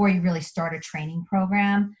before you really start a training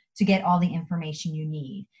program to get all the information you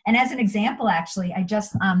need. And as an example, actually, I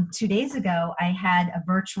just 2 days ago, I had a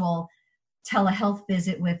virtual telehealth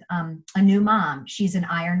visit with a new mom. She's an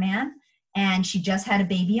Ironman, and she just had a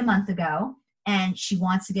baby a month ago, and she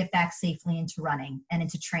wants to get back safely into running and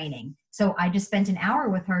into training. So I just spent an hour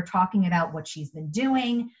with her talking about what she's been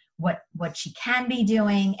doing, what she can be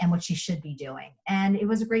doing, and what she should be doing. And it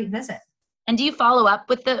was a great visit. And do you follow up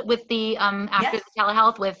with the after Yes. the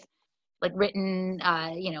telehealth with like written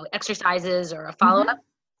exercises or a follow-up?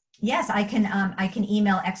 Yes, I can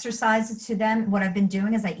email exercises to them. What I've been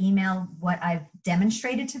doing is I email what I've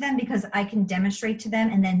demonstrated to them, because I can demonstrate to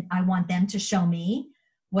them and then I want them to show me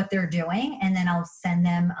what they're doing, and then I'll send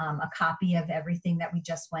them a copy of everything that we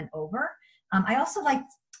just went over. I also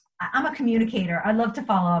I'm a communicator. I love to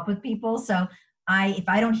follow up with people. So I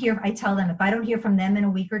tell them if I don't hear from them in a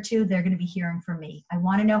week or two, they're going to be hearing from me. I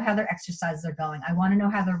want to know how their exercises are going. I want to know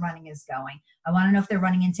how their running is going. I want to know if they're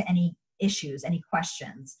running into any issues, any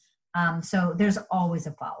questions. So there's always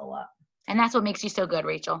a follow-up. And that's what makes you so good,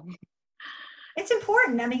 Rachel. It's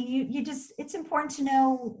important. I mean, it's important to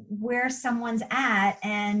know where someone's at,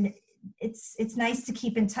 and it's nice to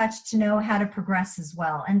keep in touch to know how to progress as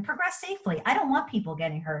well and progress safely. I don't want people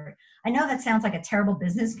getting hurt. I know that sounds like a terrible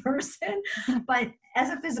business person, but as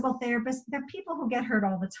a physical therapist, there are people who get hurt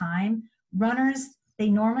all the time. Runners, they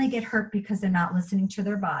normally get hurt because they're not listening to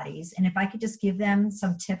their bodies. And if I could just give them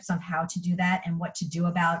some tips on how to do that and what to do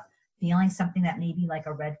about feeling something that may be like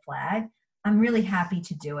a red flag, I'm really happy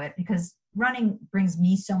to do it, because running brings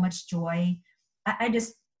me so much joy.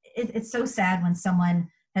 It's so sad when someone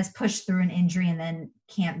has pushed through an injury and then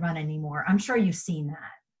can't run anymore. I'm sure you've seen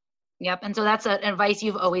that. Yep. And so that's advice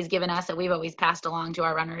you've always given us that we've always passed along to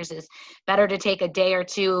our runners, is better to take a day or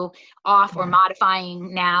two off or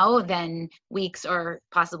modifying now than weeks or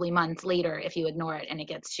possibly months later if you ignore it and it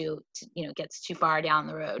gets too far down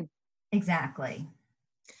the road. Exactly.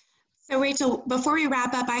 So Rachel, before we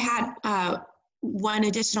wrap up, I had one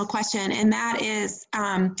additional question, and that is,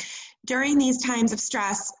 during these times of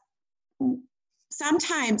stress,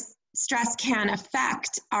 sometimes stress can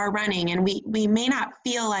affect our running and we may not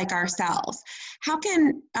feel like ourselves. How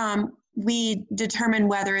can we determine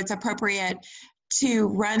whether it's appropriate to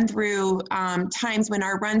run through times when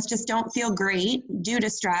our runs just don't feel great due to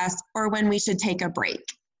stress, or when we should take a break?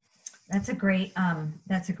 That's a great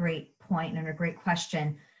point and a great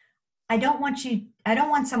question. I don't want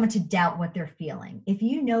someone to doubt what they're feeling. If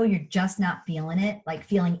you know you're just not feeling it, like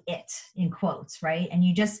feeling it in quotes, right? And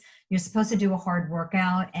you're supposed to do a hard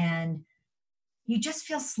workout and you just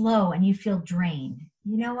feel slow and you feel drained.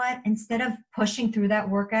 You know what? Instead of pushing through that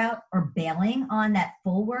workout or bailing on that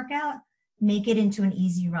full workout, make it into an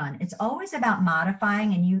easy run. It's always about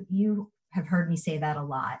modifying, and you have heard me say that a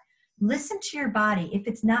lot. Listen to your body.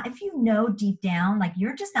 If you know deep down, like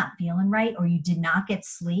you're just not feeling right or you did not get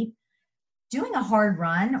sleep, doing a hard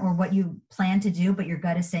run or what you plan to do, but your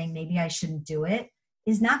gut is saying, maybe I shouldn't do it,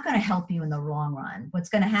 is not going to help you in the long run. What's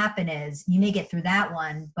going to happen is you may get through that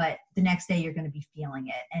one, but the next day you're going to be feeling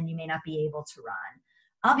it and you may not be able to run.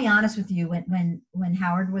 I'll be honest with you, when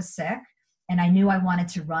Howard was sick and I knew I wanted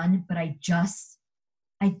to run, but I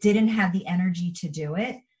didn't have the energy to do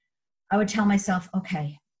it, I would tell myself,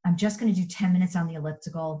 okay, I'm just going to do 10 minutes on the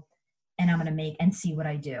elliptical and I'm going to see what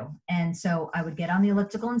I do. And so I would get on the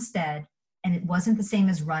elliptical instead. And it wasn't the same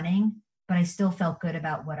as running, but I still felt good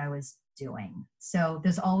about what I was doing. So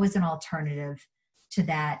there's always an alternative to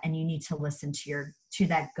that, and you need to listen to to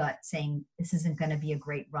that gut saying, this isn't going to be a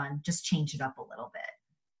great run, just change it up a little bit.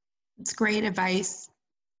 It's great advice.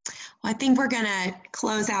 Well, I think we're going to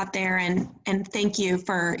close out there and thank you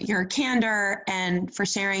for your candor and for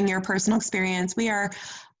sharing your personal experience. We are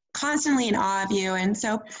constantly in awe of you and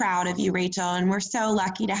so proud of you, Rachel, and we're so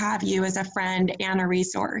lucky to have you as a friend and a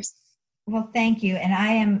resource. Well, thank you. And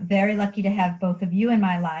I am very lucky to have both of you in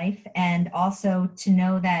my life, and also to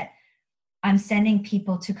know that I'm sending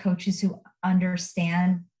people to coaches who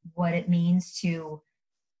understand what it means to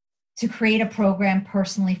create a program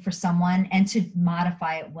personally for someone and to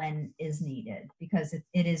modify it when is needed, because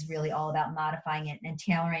it is really all about modifying it and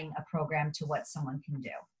tailoring a program to what someone can do.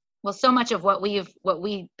 Well, so much of what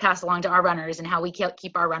we pass along to our runners and how we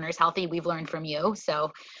keep our runners healthy, we've learned from you.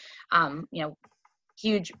 So,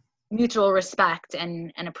 huge mutual respect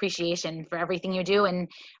and appreciation for everything you do. And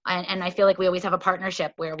I feel like we always have a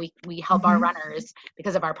partnership where we help our runners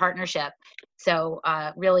because of our partnership. So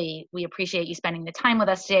really, we appreciate you spending the time with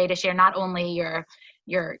us today to share not only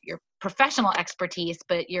your professional expertise,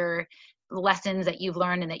 but your lessons that you've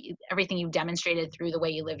learned and everything you've demonstrated through the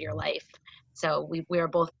way you live your life. So we are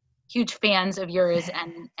both huge fans of yours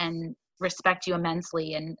and respect you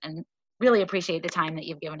immensely and really appreciate the time that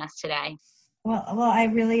you've given us today. Well, I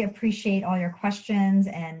really appreciate all your questions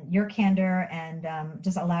and your candor and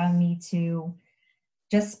just allowing me to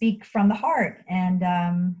just speak from the heart. And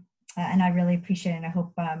I really appreciate it. And I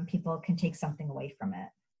hope people can take something away from it.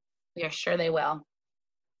 We are sure they will.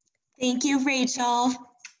 Thank you, Rachel.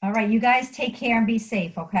 All right. You guys take care and be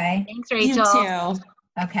safe. Okay. Thanks, Rachel. You too.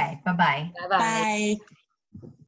 Okay. Bye-bye. Bye-bye. Bye.